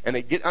year. And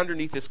they get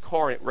underneath this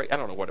car, and I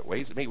don't know what it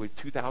weighs. It may weigh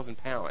 2,000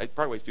 pounds. It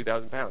probably weighs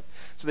 2,000 pounds.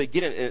 So they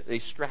get in, they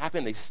strap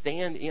in, they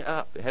stand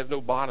up. It has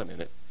no bottom in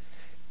it,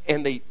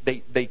 and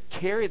they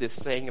carry this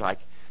thing like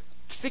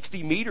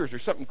 60 meters or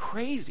something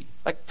crazy,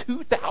 like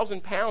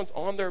 2,000 pounds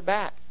on their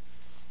back.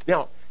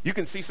 Now, you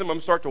can see some of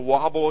them start to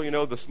wobble,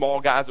 the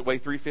small guys that weigh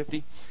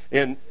 350,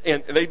 and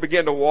they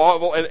begin to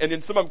wobble, and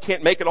then some of them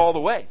can't make it all the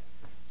way.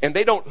 And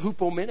they don't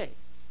hupomene.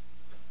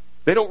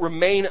 They don't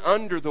remain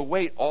under the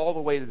weight all the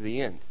way to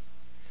the end.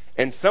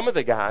 And some of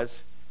the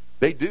guys,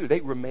 they do. They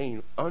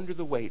remain under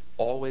the weight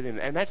all the way to the end.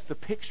 And that's the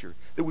picture,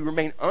 that we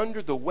remain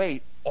under the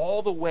weight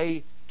all the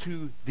way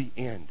to the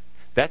end.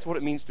 That's what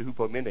it means to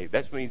hupomene.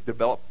 That's what it means to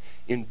develop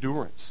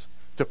endurance,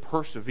 to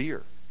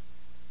persevere.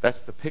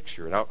 That's the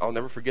picture, and I'll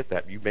never forget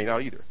that. You may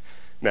not either.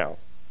 Now,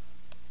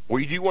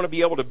 we do want to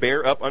be able to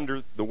bear up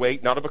under the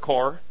weight, not of a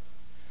car,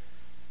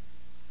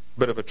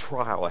 but of a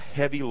trial, a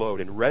heavy load,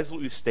 and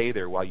resolutely stay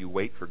there while you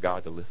wait for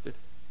God to lift it.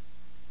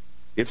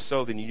 If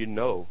so, then you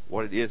know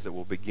what it is that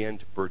will begin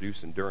to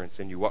produce endurance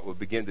in you, what will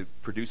begin to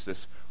produce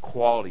this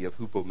quality of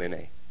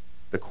hupomene,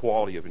 the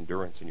quality of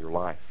endurance in your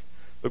life.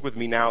 Look with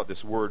me now at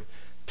this word,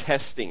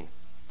 testing.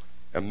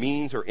 A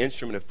means or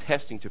instrument of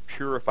testing to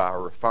purify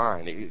or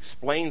refine. It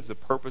explains the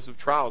purpose of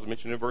trials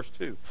mentioned in verse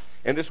 2.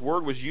 And this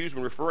word was used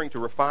when referring to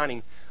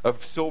refining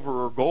of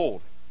silver or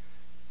gold.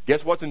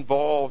 Guess what's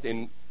involved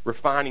in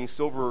refining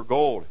silver or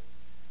gold?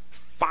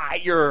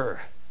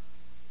 Fire.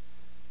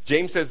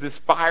 James says this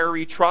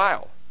fiery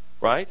trial,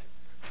 right?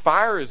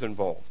 Fire is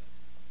involved.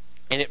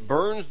 And it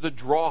burns the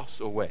dross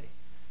away,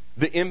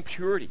 the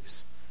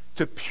impurities,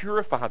 to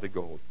purify the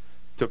gold,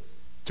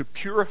 to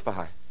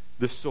purify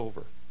the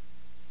silver.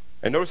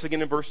 And notice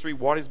again in verse 3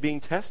 what is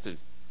being tested.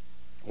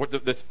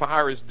 What this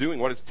fire is doing,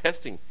 what it's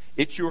testing.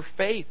 It's your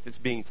faith that's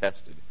being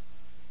tested.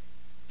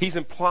 He's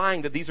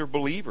implying that these are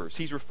believers.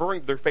 He's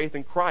referring to their faith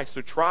in Christ.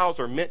 So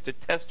trials are meant to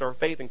test our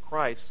faith in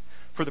Christ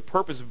for the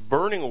purpose of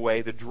burning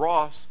away the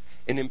dross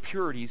and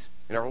impurities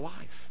in our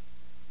life.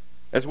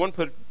 As one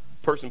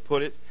person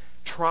put it,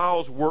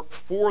 trials work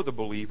for the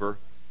believer,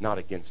 not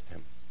against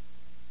him.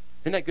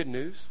 Isn't that good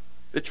news?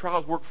 The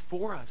trials work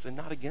for us and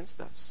not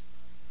against us.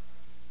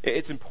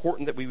 It's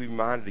important that we be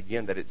reminded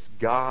again that it's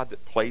God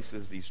that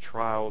places these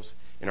trials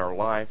in our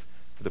life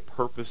for the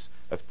purpose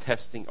of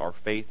testing our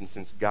faith. And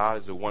since God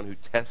is the one who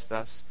tests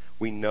us,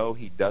 we know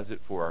he does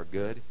it for our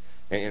good.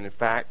 And in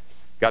fact,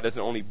 God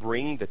doesn't only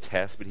bring the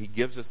test, but he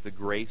gives us the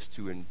grace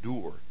to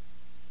endure.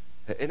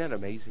 Isn't that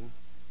amazing?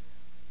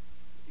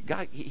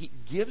 God, he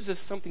gives us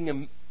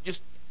something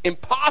just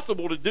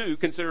impossible to do,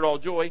 considered all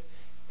joy,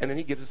 and then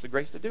he gives us the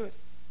grace to do it.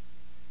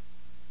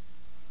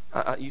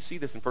 You see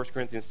this in 1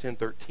 Corinthians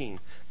 10:13.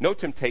 No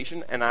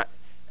temptation, and I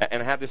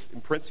have this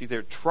in parentheses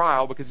there,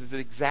 trial, because it's the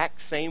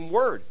exact same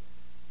word.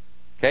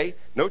 Okay?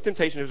 No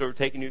temptation has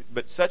overtaken you,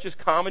 but such is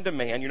common to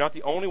man. You're not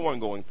the only one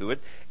going through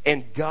it.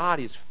 And God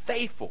is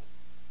faithful,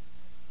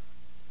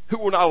 who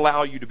will not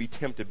allow you to be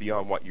tempted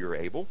beyond what you're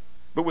able,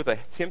 but with a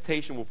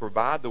temptation will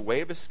provide the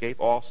way of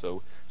escape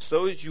also,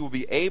 so that you will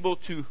be able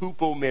to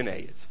hupomene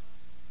it.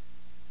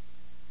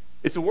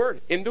 It's a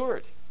word, endure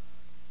it.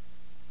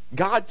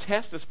 God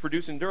tests us,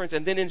 produce endurance,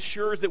 and then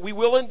ensures that we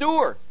will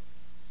endure.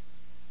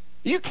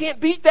 You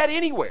can't beat that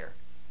anywhere.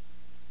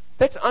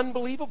 That's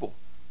unbelievable.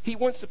 He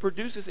wants to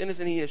produce this in us,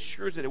 and he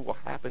assures that it will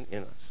happen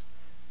in us.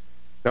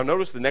 Now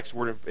notice the next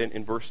word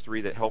in verse 3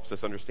 that helps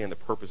us understand the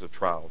purpose of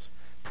trials.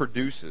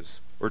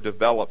 Produces, or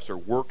develops, or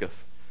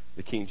worketh,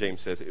 the King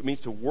James says. It means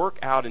to work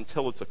out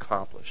until it's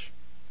accomplished.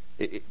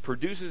 It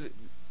produces,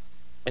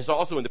 it's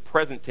also in the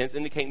present tense,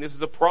 indicating this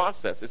is a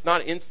process. It's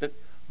not instant,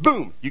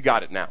 boom, you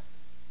got it now.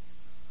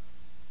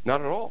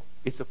 Not at all.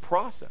 It's a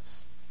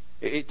process.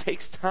 It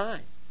takes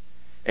time.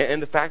 And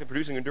the fact of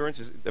producing endurance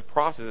is the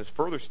process is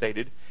further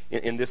stated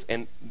in this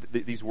and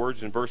these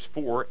words in verse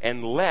 4,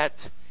 and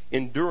let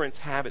endurance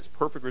have its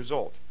perfect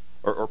result.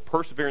 Or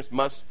perseverance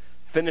must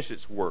finish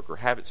its work or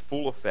have its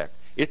full effect.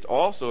 It's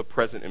also a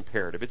present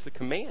imperative. It's a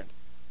command.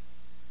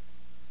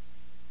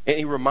 And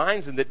he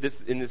reminds them that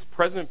in this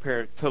present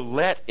imperative, to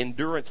let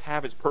endurance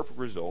have its perfect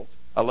result.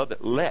 I love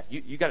that. Let.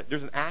 You got.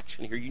 There's an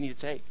action here you need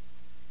to take.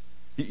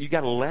 You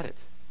got to let it.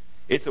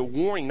 It's a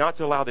warning not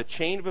to allow the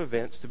chain of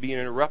events to be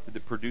interrupted to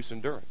produce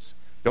endurance.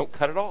 Don't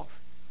cut it off.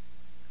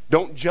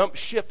 Don't jump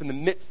ship in the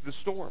midst of the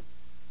storm.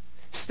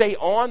 Stay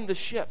on the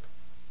ship.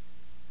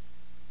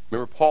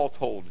 Remember, Paul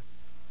told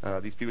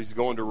these people he's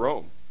going to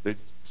Rome. The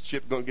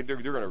ship they're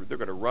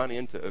going to run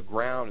into a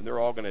ground and they're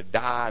all going to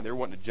die and they're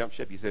wanting to jump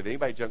ship. He said, if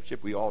anybody jumps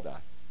ship, we all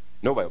die.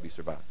 Nobody will be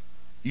survived.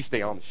 You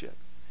stay on the ship.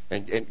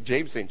 And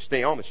James is saying,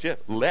 stay on the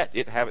ship. Let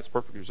it have its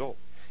perfect result.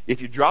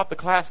 If you drop the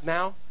class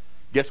now,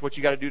 guess what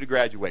you got to do to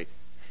graduate?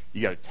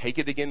 You got to take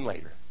it again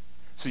later.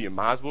 So you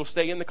might as well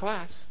stay in the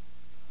class.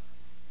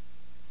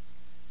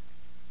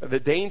 The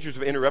dangers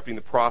of interrupting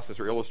the process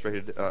are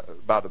illustrated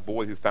by the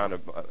boy who found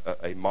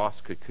a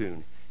moth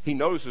cocoon. He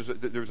notices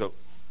that there's a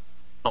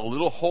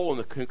little hole in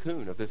the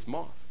cocoon of this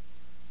moth.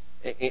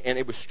 And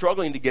it was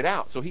struggling to get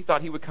out. So he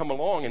thought he would come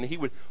along and he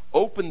would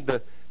open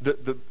the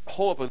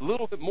hole up a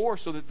little bit more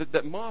so that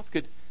that moth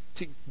could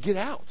get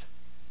out.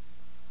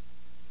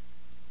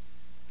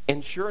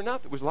 And sure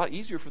enough, it was a lot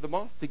easier for the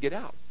moth to get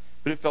out.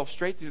 But it fell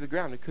straight through the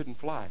ground and couldn't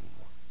fly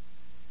anymore.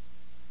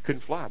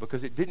 couldn't fly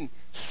because it didn't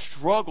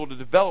struggle to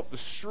develop the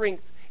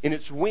strength in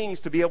its wings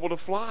to be able to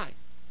fly.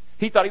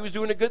 He thought he was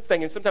doing a good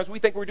thing, and sometimes we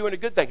think we're doing a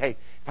good thing. Hey,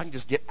 if I can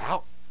just get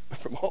out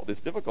from all this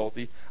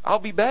difficulty, I'll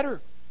be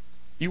better.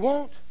 You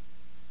won't.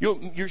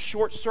 You're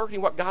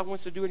short-circuiting what God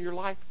wants to do in your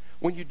life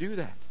when you do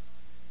that.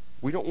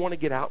 We don't want to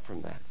get out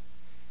from that.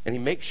 And he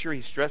makes sure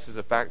he stresses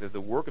the fact that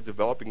the work of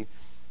developing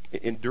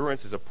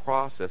endurance is a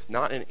process,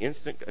 not an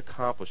instant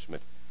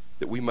accomplishment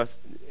that we must,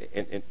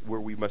 and where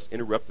we must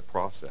interrupt the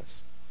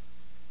process.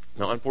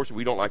 Now, unfortunately,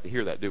 we don't like to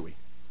hear that, do we?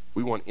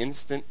 We want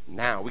instant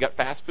now. We got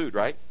fast food,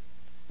 right?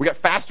 We got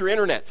faster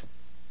internet.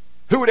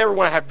 Who would ever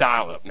want to have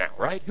dial-up now,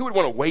 right? Who would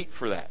want to wait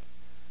for that?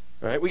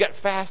 Right? We got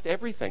fast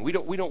everything. We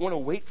don't want to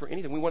wait for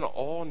anything. We want it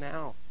all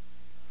now.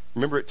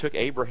 Remember, it took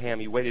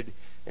Abraham. He waited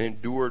and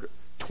endured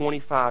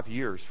 25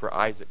 years for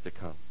Isaac to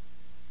come.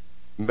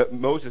 But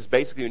Moses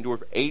basically endured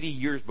for 80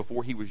 years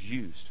before he was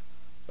used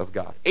of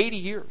God. 80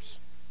 years.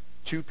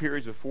 2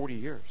 periods of 40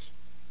 years.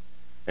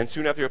 And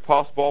soon after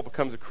Apostle Paul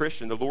becomes a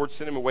Christian, the Lord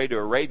sent him away to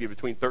Arabia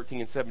between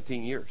 13 and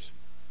 17 years.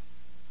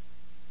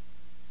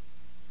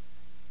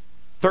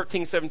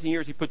 13, 17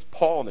 years, he puts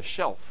Paul on the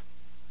shelf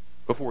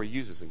before he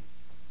uses him.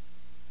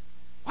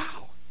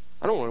 Wow.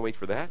 I don't want to wait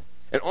for that.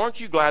 And aren't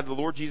you glad the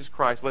Lord Jesus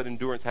Christ let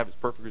endurance have its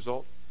perfect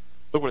result?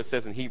 Look what it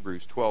says in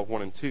Hebrews 12,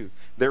 1 and 2.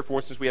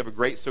 Therefore, since we have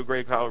so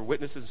great a cloud of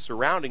witnesses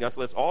surrounding us,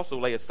 let's also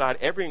lay aside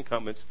every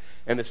encumbrance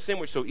and the sin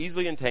which so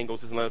easily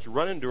entangles us, and let us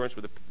run endurance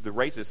with the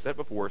races set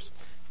before us,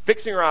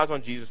 fixing our eyes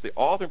on Jesus, the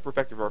author and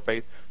perfecter of our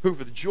faith, who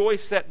for the joy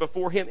set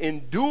before him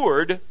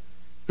endured,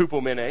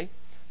 hupomene,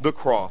 the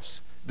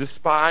cross,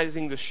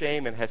 despising the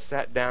shame, and has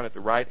sat down at the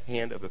right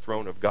hand of the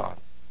throne of God.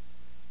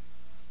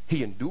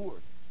 He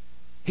endured.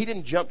 He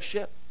didn't jump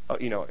ship.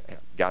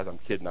 Guys, I'm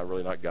kidding. I'm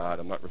really not God.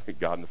 I'm not really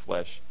God in the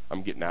flesh.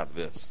 I'm getting out of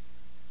this.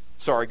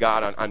 Sorry,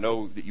 God, I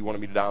know that you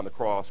wanted me to die on the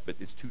cross, but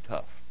it's too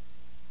tough.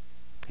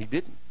 He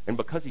didn't. And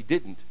because he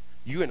didn't,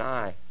 you and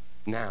I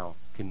now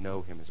can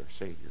know him as our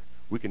Savior.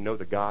 We can know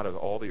the God of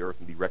all the earth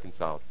and be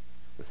reconciled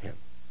with him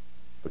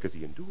because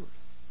he endured.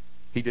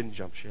 He didn't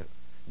jump ship.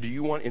 Do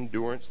you want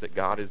endurance that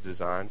God has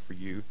designed for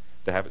you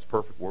to have its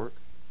perfect work?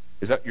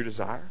 Is that your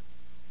desire?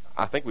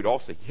 I think we'd all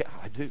say, yeah,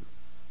 I do.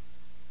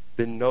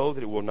 Then know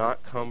that it will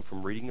not come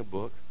from reading a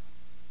book,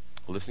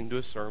 listening to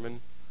a sermon,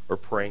 or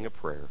praying a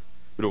prayer.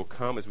 But it will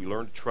come as we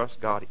learn to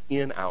trust God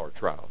in our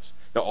trials.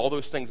 Now, all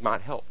those things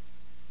might help,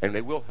 and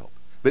they will help.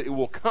 But it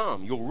will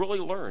come. You'll really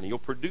learn, and you'll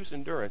produce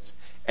endurance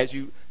as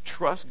you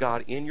trust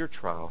God in your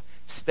trial.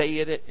 Stay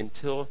in it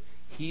until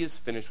he is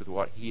finished with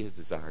what he has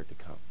desired to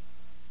come.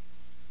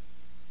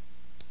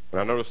 When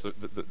I notice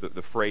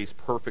the phrase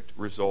perfect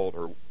result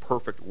or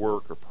perfect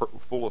work or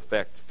full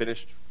effect,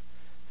 finish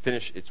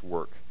its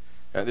work.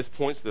 Now, this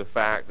points to the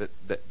fact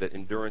that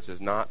endurance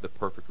is not the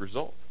perfect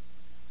result.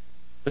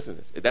 Listen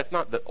to this. That's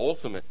not the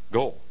ultimate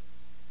goal.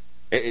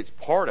 It's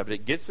part of it.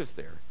 It gets us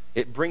there.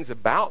 It brings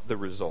about the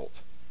result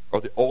or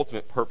the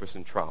ultimate purpose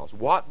in trials.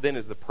 What then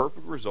is the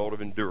perfect result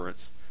of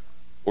endurance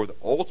or the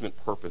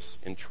ultimate purpose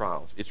in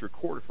trials? It's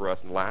recorded for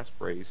us in the last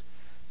phrase,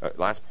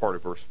 last part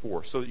of verse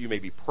 4. So that you may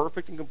be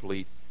perfect and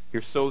complete.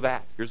 Here's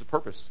the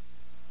purpose.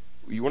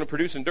 You want to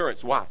produce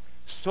endurance. Why?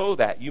 So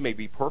that you may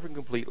be perfect and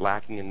complete,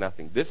 lacking in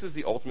nothing. This is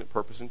the ultimate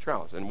purpose in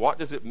trials. And what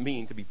does it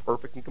mean to be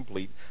perfect and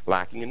complete,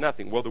 lacking in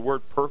nothing? Well, the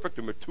word perfect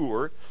or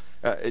mature,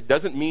 it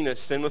doesn't mean a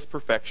sinless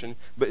perfection,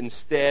 but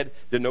instead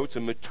denotes a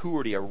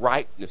maturity, a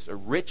ripeness, a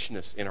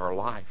richness in our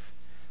life.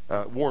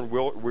 Warren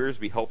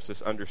Wiersbe helps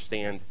us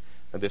understand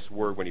this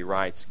word when he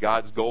writes,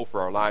 God's goal for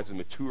our lives is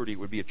maturity. It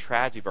would be a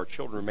tragedy if our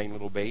children remain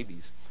little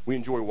babies. We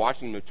enjoy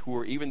watching them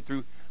mature,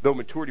 though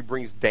maturity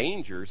brings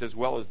dangers as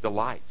well as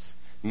delights.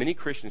 Many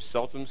Christians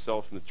shelter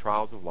themselves from the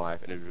trials of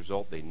life, and as a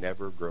result, they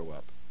never grow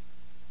up.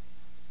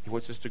 He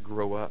wants us to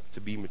grow up,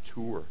 to be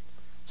mature.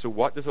 So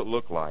what does it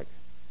look like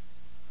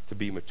to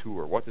be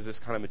mature? What does this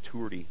kind of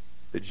maturity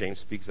that James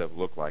speaks of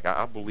look like?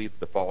 I believe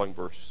the following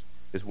verse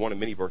is one of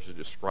many verses that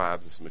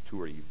describes this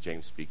maturity that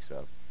James speaks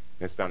of.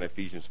 And it's found in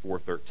Ephesians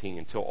 4:13.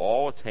 Until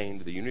all attain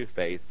to the unity of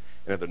faith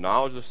and of the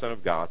knowledge of the Son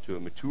of God, to a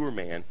mature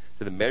man,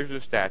 to the measure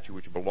of stature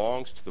which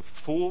belongs to the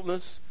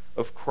fullness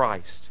of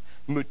Christ.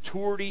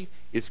 Maturity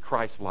is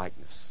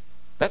Christ-likeness.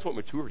 That's what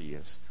maturity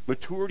is.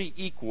 Maturity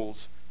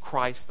equals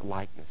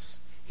Christ-likeness.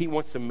 He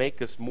wants to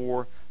make us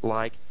more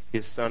like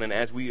his Son. And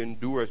as we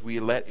endure, as we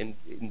let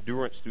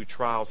endurance through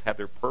trials have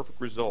their perfect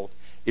result,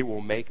 it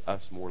will make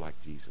us more like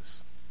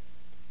Jesus.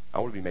 I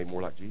want to be made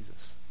more like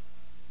Jesus.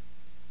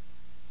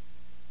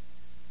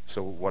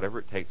 So whatever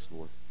it takes,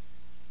 Lord,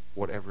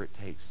 whatever it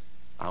takes,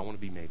 I want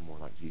to be made more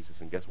like Jesus.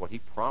 And guess what? He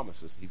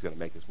promises he's going to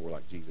make us more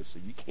like Jesus. So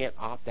you can't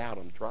opt out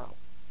on the trial.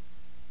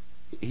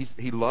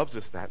 He loves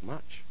us that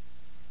much.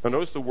 Now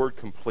notice the word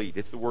complete.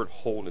 It's the word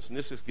wholeness. And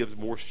this just gives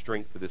more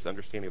strength to this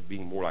understanding of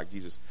being more like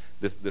Jesus.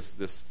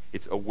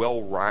 It's a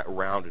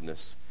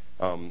well-roundedness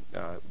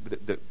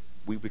that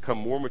we become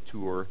more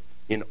mature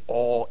in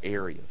all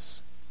areas.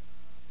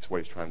 That's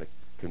what he's trying to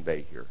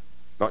convey here.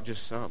 Not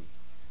just some.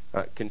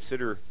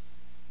 Consider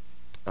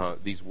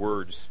these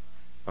words.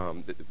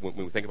 When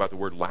we think about the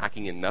word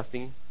lacking in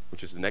nothing,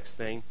 which is the next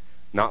thing,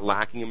 not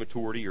lacking in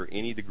maturity or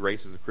any of the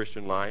graces of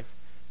Christian life.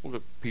 Look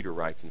what Peter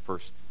writes in 1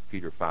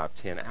 Peter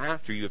 5:10.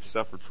 After you have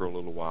suffered for a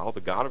little while, the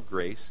God of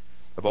grace,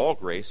 of all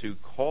grace, who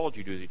called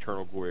you to his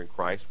eternal glory in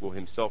Christ, will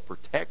himself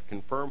protect,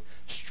 confirm,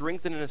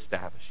 strengthen, and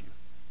establish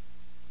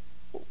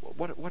you.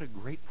 What a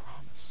great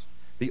promise.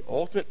 The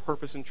ultimate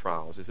purpose in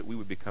trials is that we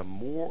would become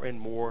more and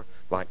more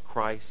like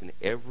Christ in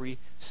every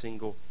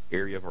single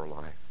area of our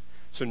life.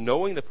 So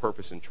knowing the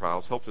purpose in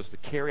trials helps us to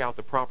carry out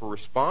the proper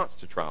response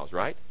to trials,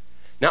 right?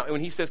 Now,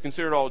 when he says,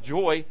 consider it all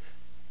joy,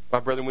 my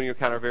brethren, when you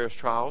encounter various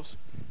trials,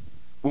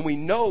 when we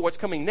know what's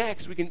coming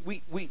next, we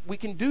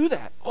can do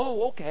that.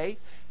 Oh, okay.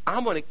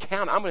 I'm going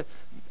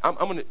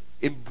to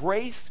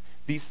embrace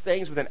these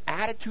things with an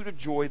attitude of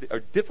joy that are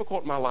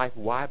difficult in my life.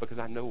 Why? Because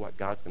I know what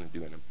God's going to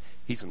do in them.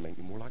 He's going to make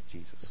me more like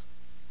Jesus.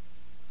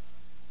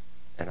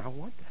 And I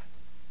want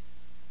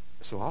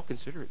that. So I'll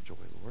consider it joy,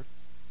 Lord.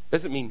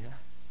 Doesn't mean that.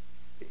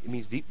 It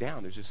means deep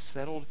down there's this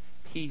settled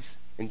peace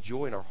and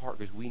joy in our heart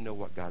because we know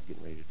what God's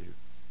getting ready to do.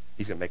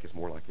 He's going to make us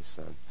more like his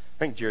son. I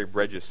think Jerry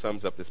Bridges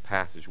sums up this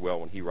passage well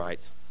when he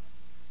writes,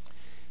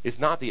 it's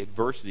not the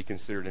adversity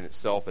considered in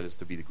itself that is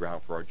to be the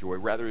ground for our joy.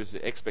 Rather, it is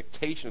the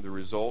expectation of the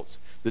results,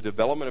 the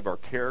development of our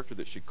character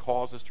that should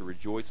cause us to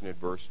rejoice in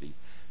adversity.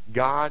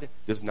 God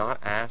does not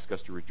ask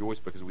us to rejoice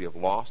because we have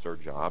lost our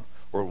job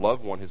or a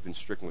loved one has been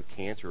stricken with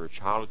cancer or a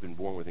child has been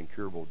born with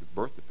incurable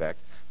birth defect.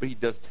 But he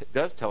does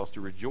tell us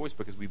to rejoice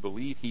because we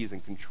believe he is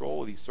in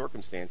control of these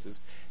circumstances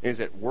and is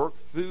at work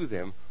through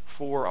them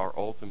for our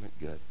ultimate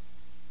good.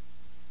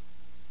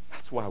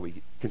 That's why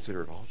we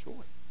consider it all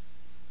joy.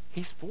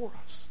 He's for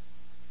us.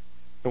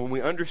 And when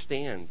we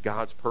understand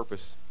God's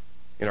purpose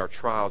in our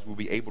trials, we'll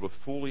be able to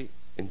fully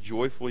and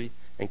joyfully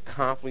and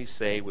confidently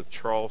say with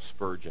Charles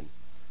Spurgeon,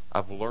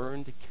 I've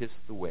learned to kiss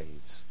the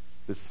waves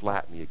that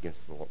slap me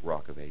against the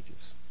rock of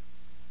ages.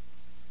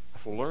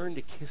 I've learned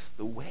to kiss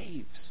the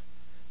waves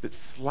that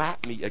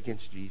slap me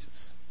against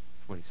Jesus.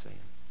 That's what he's saying.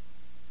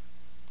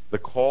 The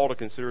call to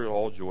consider it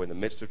all joy in the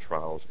midst of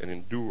trials and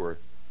endure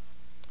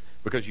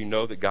because you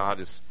know that God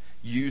is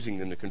using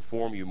them to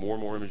conform you more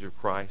and more image of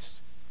Christ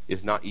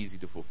is not easy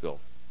to fulfill.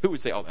 Who would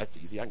say, oh, that's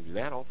easy. I can do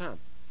that all the time.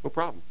 No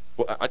problem.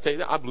 Well, I tell you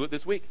that, I blew it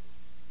this week.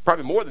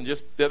 Probably more than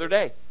just the other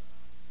day.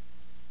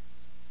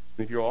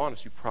 And if you're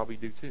honest, you probably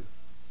do too.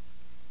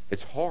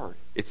 It's hard.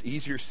 It's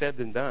easier said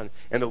than done.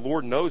 And the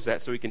Lord knows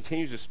that, so he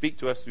continues to speak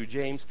to us through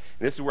James.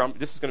 And this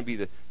is going to be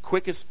the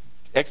quickest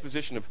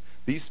exposition of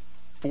these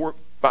 4,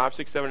 5,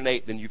 6, 7, and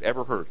 8 than you've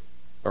ever heard.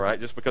 All right,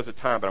 just because of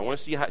time. But I want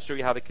to show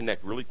you how they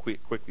connect really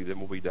quickly, then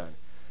we'll be done.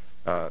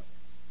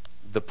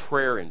 The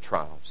prayer in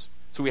trials.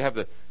 So we have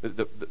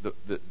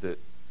the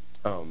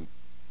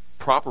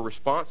proper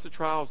response to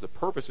trials, the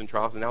purpose in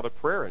trials, and now the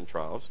prayer in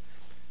trials.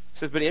 It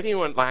says, but if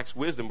anyone lacks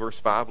wisdom, verse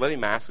 5, let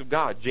him ask of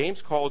God.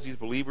 James calls these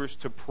believers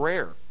to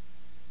prayer.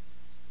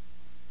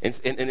 And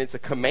it's a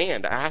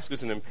command. Ask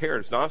is an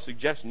imperative. It's not a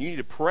suggestion. You need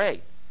to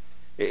pray.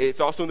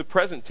 It's also in the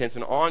present tense,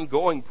 an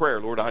ongoing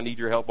prayer. Lord, I need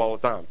your help all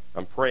the time.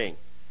 I'm praying.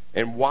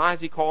 And why is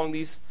he calling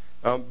these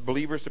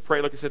believers to pray?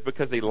 Like I said,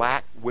 because they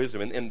lack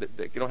wisdom. And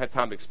you don't have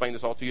time to explain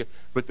this all to you,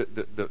 but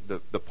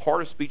the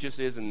part of speech this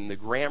is, and the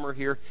grammar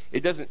here,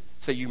 it doesn't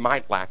say you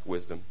might lack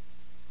wisdom.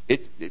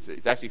 It's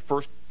actually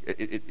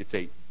it's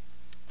a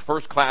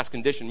first-class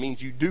condition,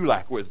 means you do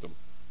lack wisdom,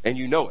 and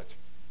you know it.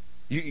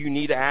 You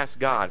need to ask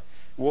God.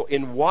 Well,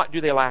 in what do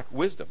they lack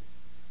wisdom?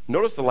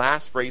 Notice the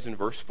last phrase in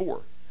verse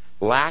 4,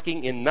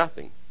 lacking in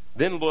nothing.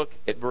 Then look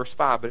at verse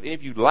 5. But if any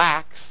of you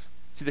lacks,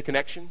 see the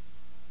connection?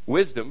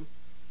 Wisdom.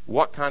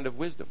 What kind of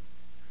wisdom?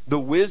 The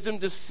wisdom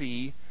to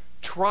see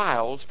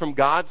trials from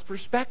God's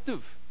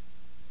perspective.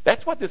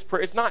 That's what this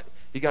prayer, it's not,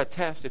 you got a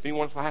test. If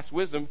anyone lacks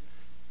wisdom,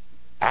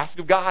 ask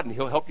of God, and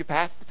he'll help you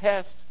pass the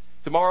test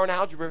tomorrow in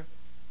algebra.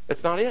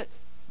 That's not it.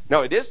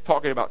 No, it is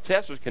talking about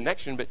tests, there's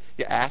connection, but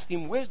you ask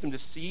him wisdom to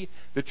see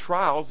the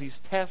trials, these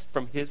tests,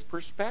 from his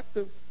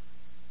perspective.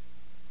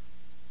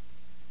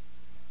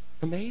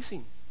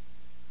 Amazing.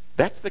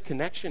 That's the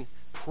connection.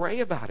 Pray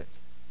about it.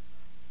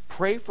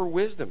 Pray for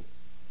wisdom.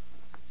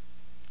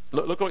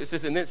 Look what it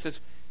says, and then it says,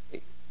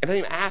 and then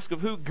you ask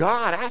of who?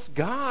 God. Ask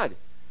God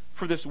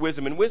for this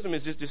wisdom. And wisdom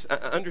is just an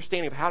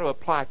understanding of how to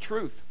apply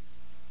truth.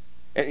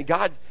 And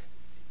God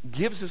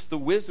gives us the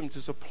wisdom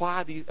to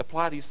apply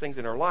these things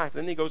in our life.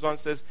 And then he goes on and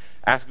says,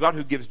 ask God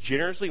who gives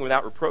generously and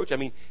without reproach. I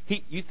mean,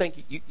 you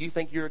think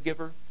you're a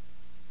giver?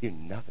 You're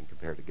nothing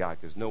compared to God,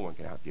 because no one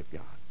can outgive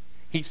God.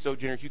 He's so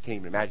generous you can't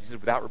even imagine. He says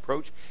without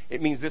reproach.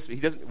 It means this. He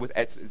doesn't.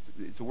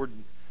 It's a word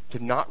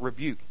to not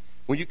rebuke.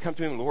 When you come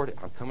to him, Lord,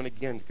 I'm coming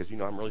again because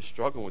I'm really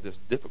struggling with this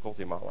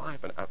difficulty in my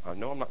life, and I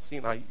know I'm not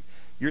seeing how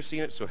you're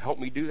seeing it. So help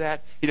me do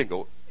that. He didn't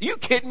go, are you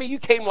kidding me? You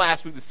came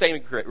last week with the same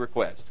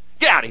request.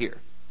 Get out of here.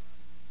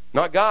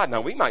 Not God.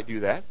 Now, we might do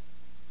that.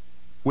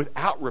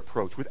 Without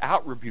reproach,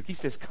 without rebuke. He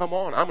says, come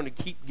on, I'm going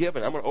to keep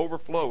giving. I'm going to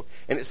overflow.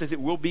 And it says it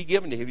will be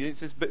given to him. It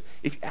says, but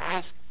if you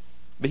ask,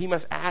 but he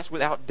must ask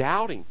without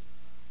doubting.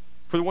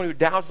 For the one who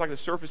doubts is like the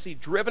surface sea,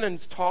 driven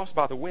and tossed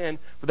by the wind.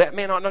 For that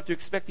man ought not to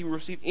expect he will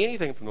receive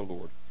anything from the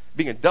Lord,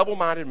 being a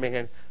double-minded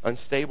man,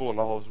 unstable in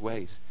all his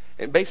ways.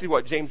 And basically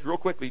what James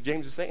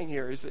is saying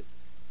here is that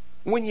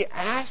when you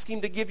ask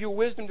him to give you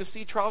wisdom to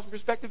see trials in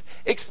perspective,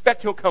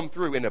 expect he'll come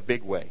through in a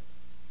big way.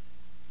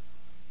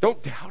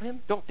 Don't doubt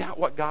him. Don't doubt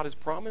what God has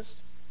promised.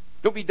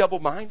 Don't be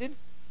double-minded.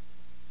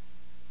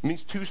 It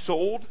means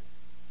two-souled.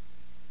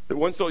 That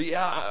one soul,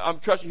 yeah, I'm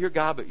trusting your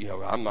God, but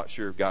I'm not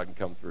sure if God can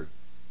come through.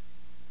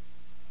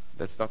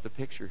 That's not the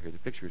picture here. The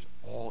picture is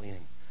all in,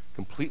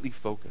 completely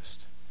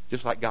focused.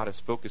 Just like God is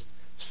focused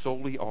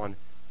solely on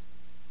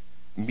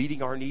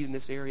meeting our need in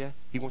this area,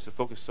 he wants to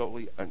focus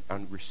solely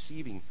on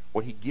receiving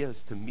what he gives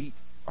to meet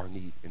our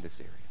need in this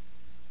area.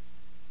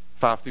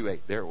 5 through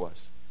 8, there it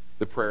was.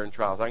 The prayer and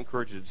trials. I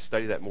encourage you to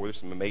study that more. There's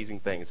some amazing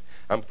things.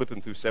 I'm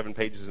flipping through 7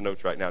 pages of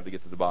notes right now to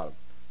get to the bottom.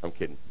 I'm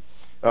kidding.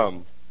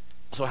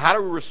 So how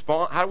do we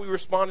respond? How do we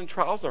respond in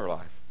trials in our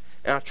life?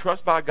 And I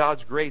trust by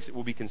God's grace it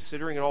will be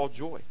considering it all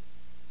joy.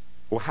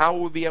 Well, how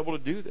will we be able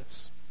to do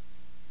this?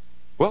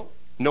 Well,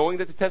 knowing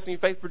that the testing of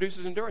faith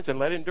produces endurance, and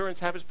let endurance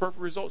have its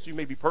perfect results, so you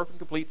may be perfect,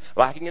 complete,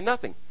 lacking in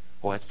nothing.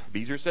 Well, that's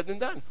easier said than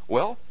done.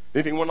 Well,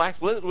 if anyone lacks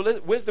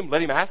wisdom,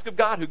 let him ask of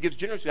God, who gives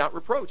generously without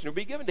reproach, and it will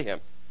be given to him.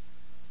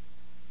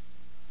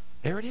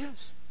 There it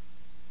is.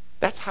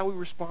 That's how we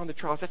respond to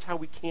trials. That's how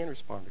we can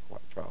respond to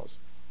trials.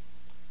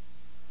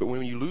 But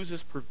when you lose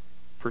this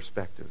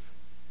perspective,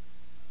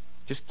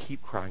 just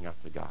keep crying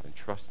out to God and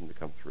trust him to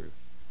come through.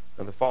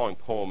 Now, the following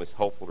poem is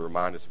helpful to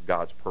remind us of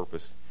God's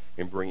purpose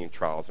in bringing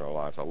trials in our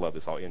lives. I love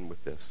this. I'll end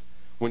with this.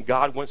 When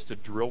God wants to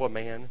drill a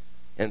man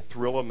and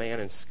thrill a man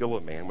and skill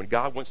a man, when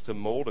God wants to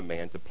mold a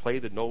man to play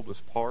the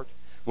noblest part,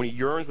 when he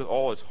yearns with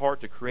all his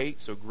heart to create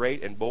so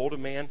great and bold a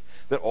man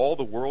that all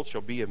the world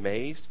shall be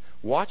amazed,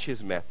 watch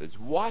his methods,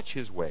 watch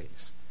his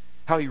ways,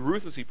 how he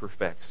ruthlessly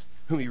perfects,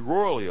 whom he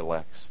royally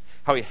elects,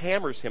 how he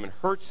hammers him and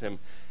hurts him,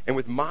 and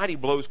with mighty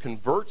blows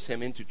converts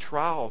him into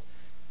trial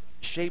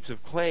shapes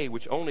of clay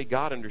which only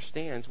God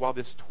understands, while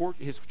his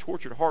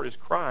tortured heart is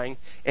crying,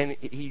 and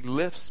he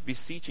lifts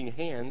beseeching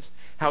hands,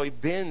 how he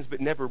bends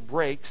but never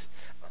breaks,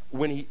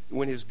 when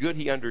his good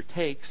he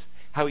undertakes,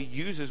 how he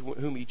uses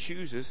whom he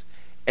chooses,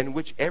 and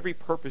which every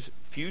purpose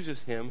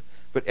fuses him,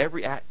 but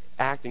every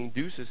act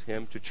induces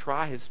him to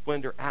try his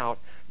splendor out.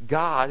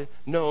 God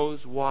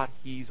knows what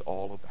he's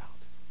all about.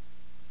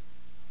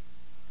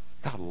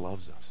 God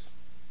loves us,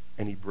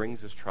 and he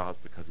brings us trials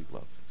because he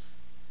loves us.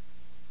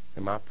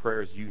 And my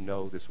prayer is you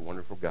know this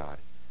wonderful God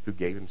who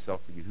gave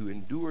himself for you, who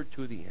endured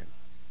to the end,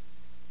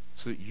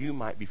 so that you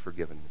might be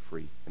forgiven and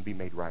free and be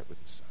made right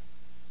with his Son.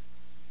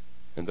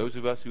 And those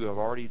of us who have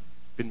already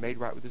been made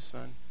right with his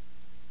Son,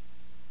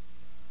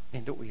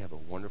 man, don't we have a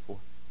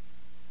wonderful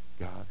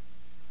God?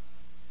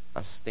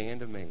 I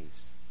stand amazed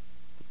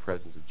at the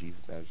presence of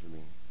Jesus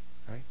Nazarene.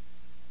 Right?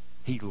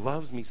 He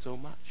loves me so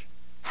much.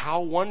 How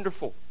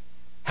wonderful,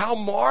 how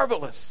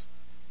marvelous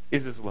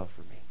is his love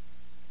for me.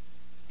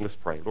 Let's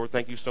pray. Lord,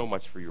 thank you so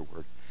much for your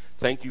word.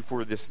 Thank you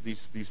for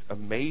these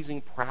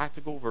amazing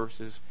practical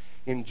verses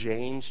in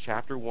James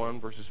chapter 1,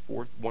 verses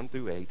 1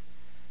 through 8,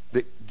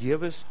 that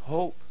give us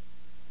hope.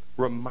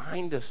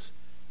 Remind us,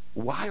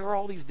 why are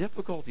all these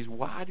difficulties?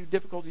 Why do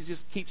difficulties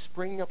just keep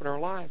springing up in our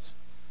lives?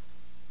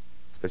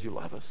 It's because you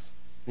love us.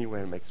 And you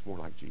want to make us more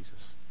like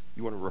Jesus.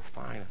 You want to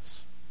refine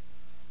us.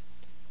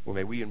 Well,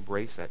 may we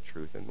embrace that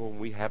truth. And when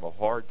we have a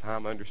hard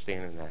time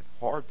understanding that,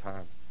 hard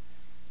time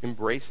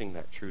embracing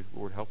that truth,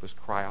 Lord, help us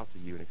cry out to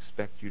you and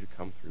expect you to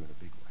come through in a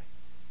big way.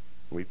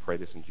 And we pray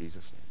this in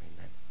Jesus' name. Amen.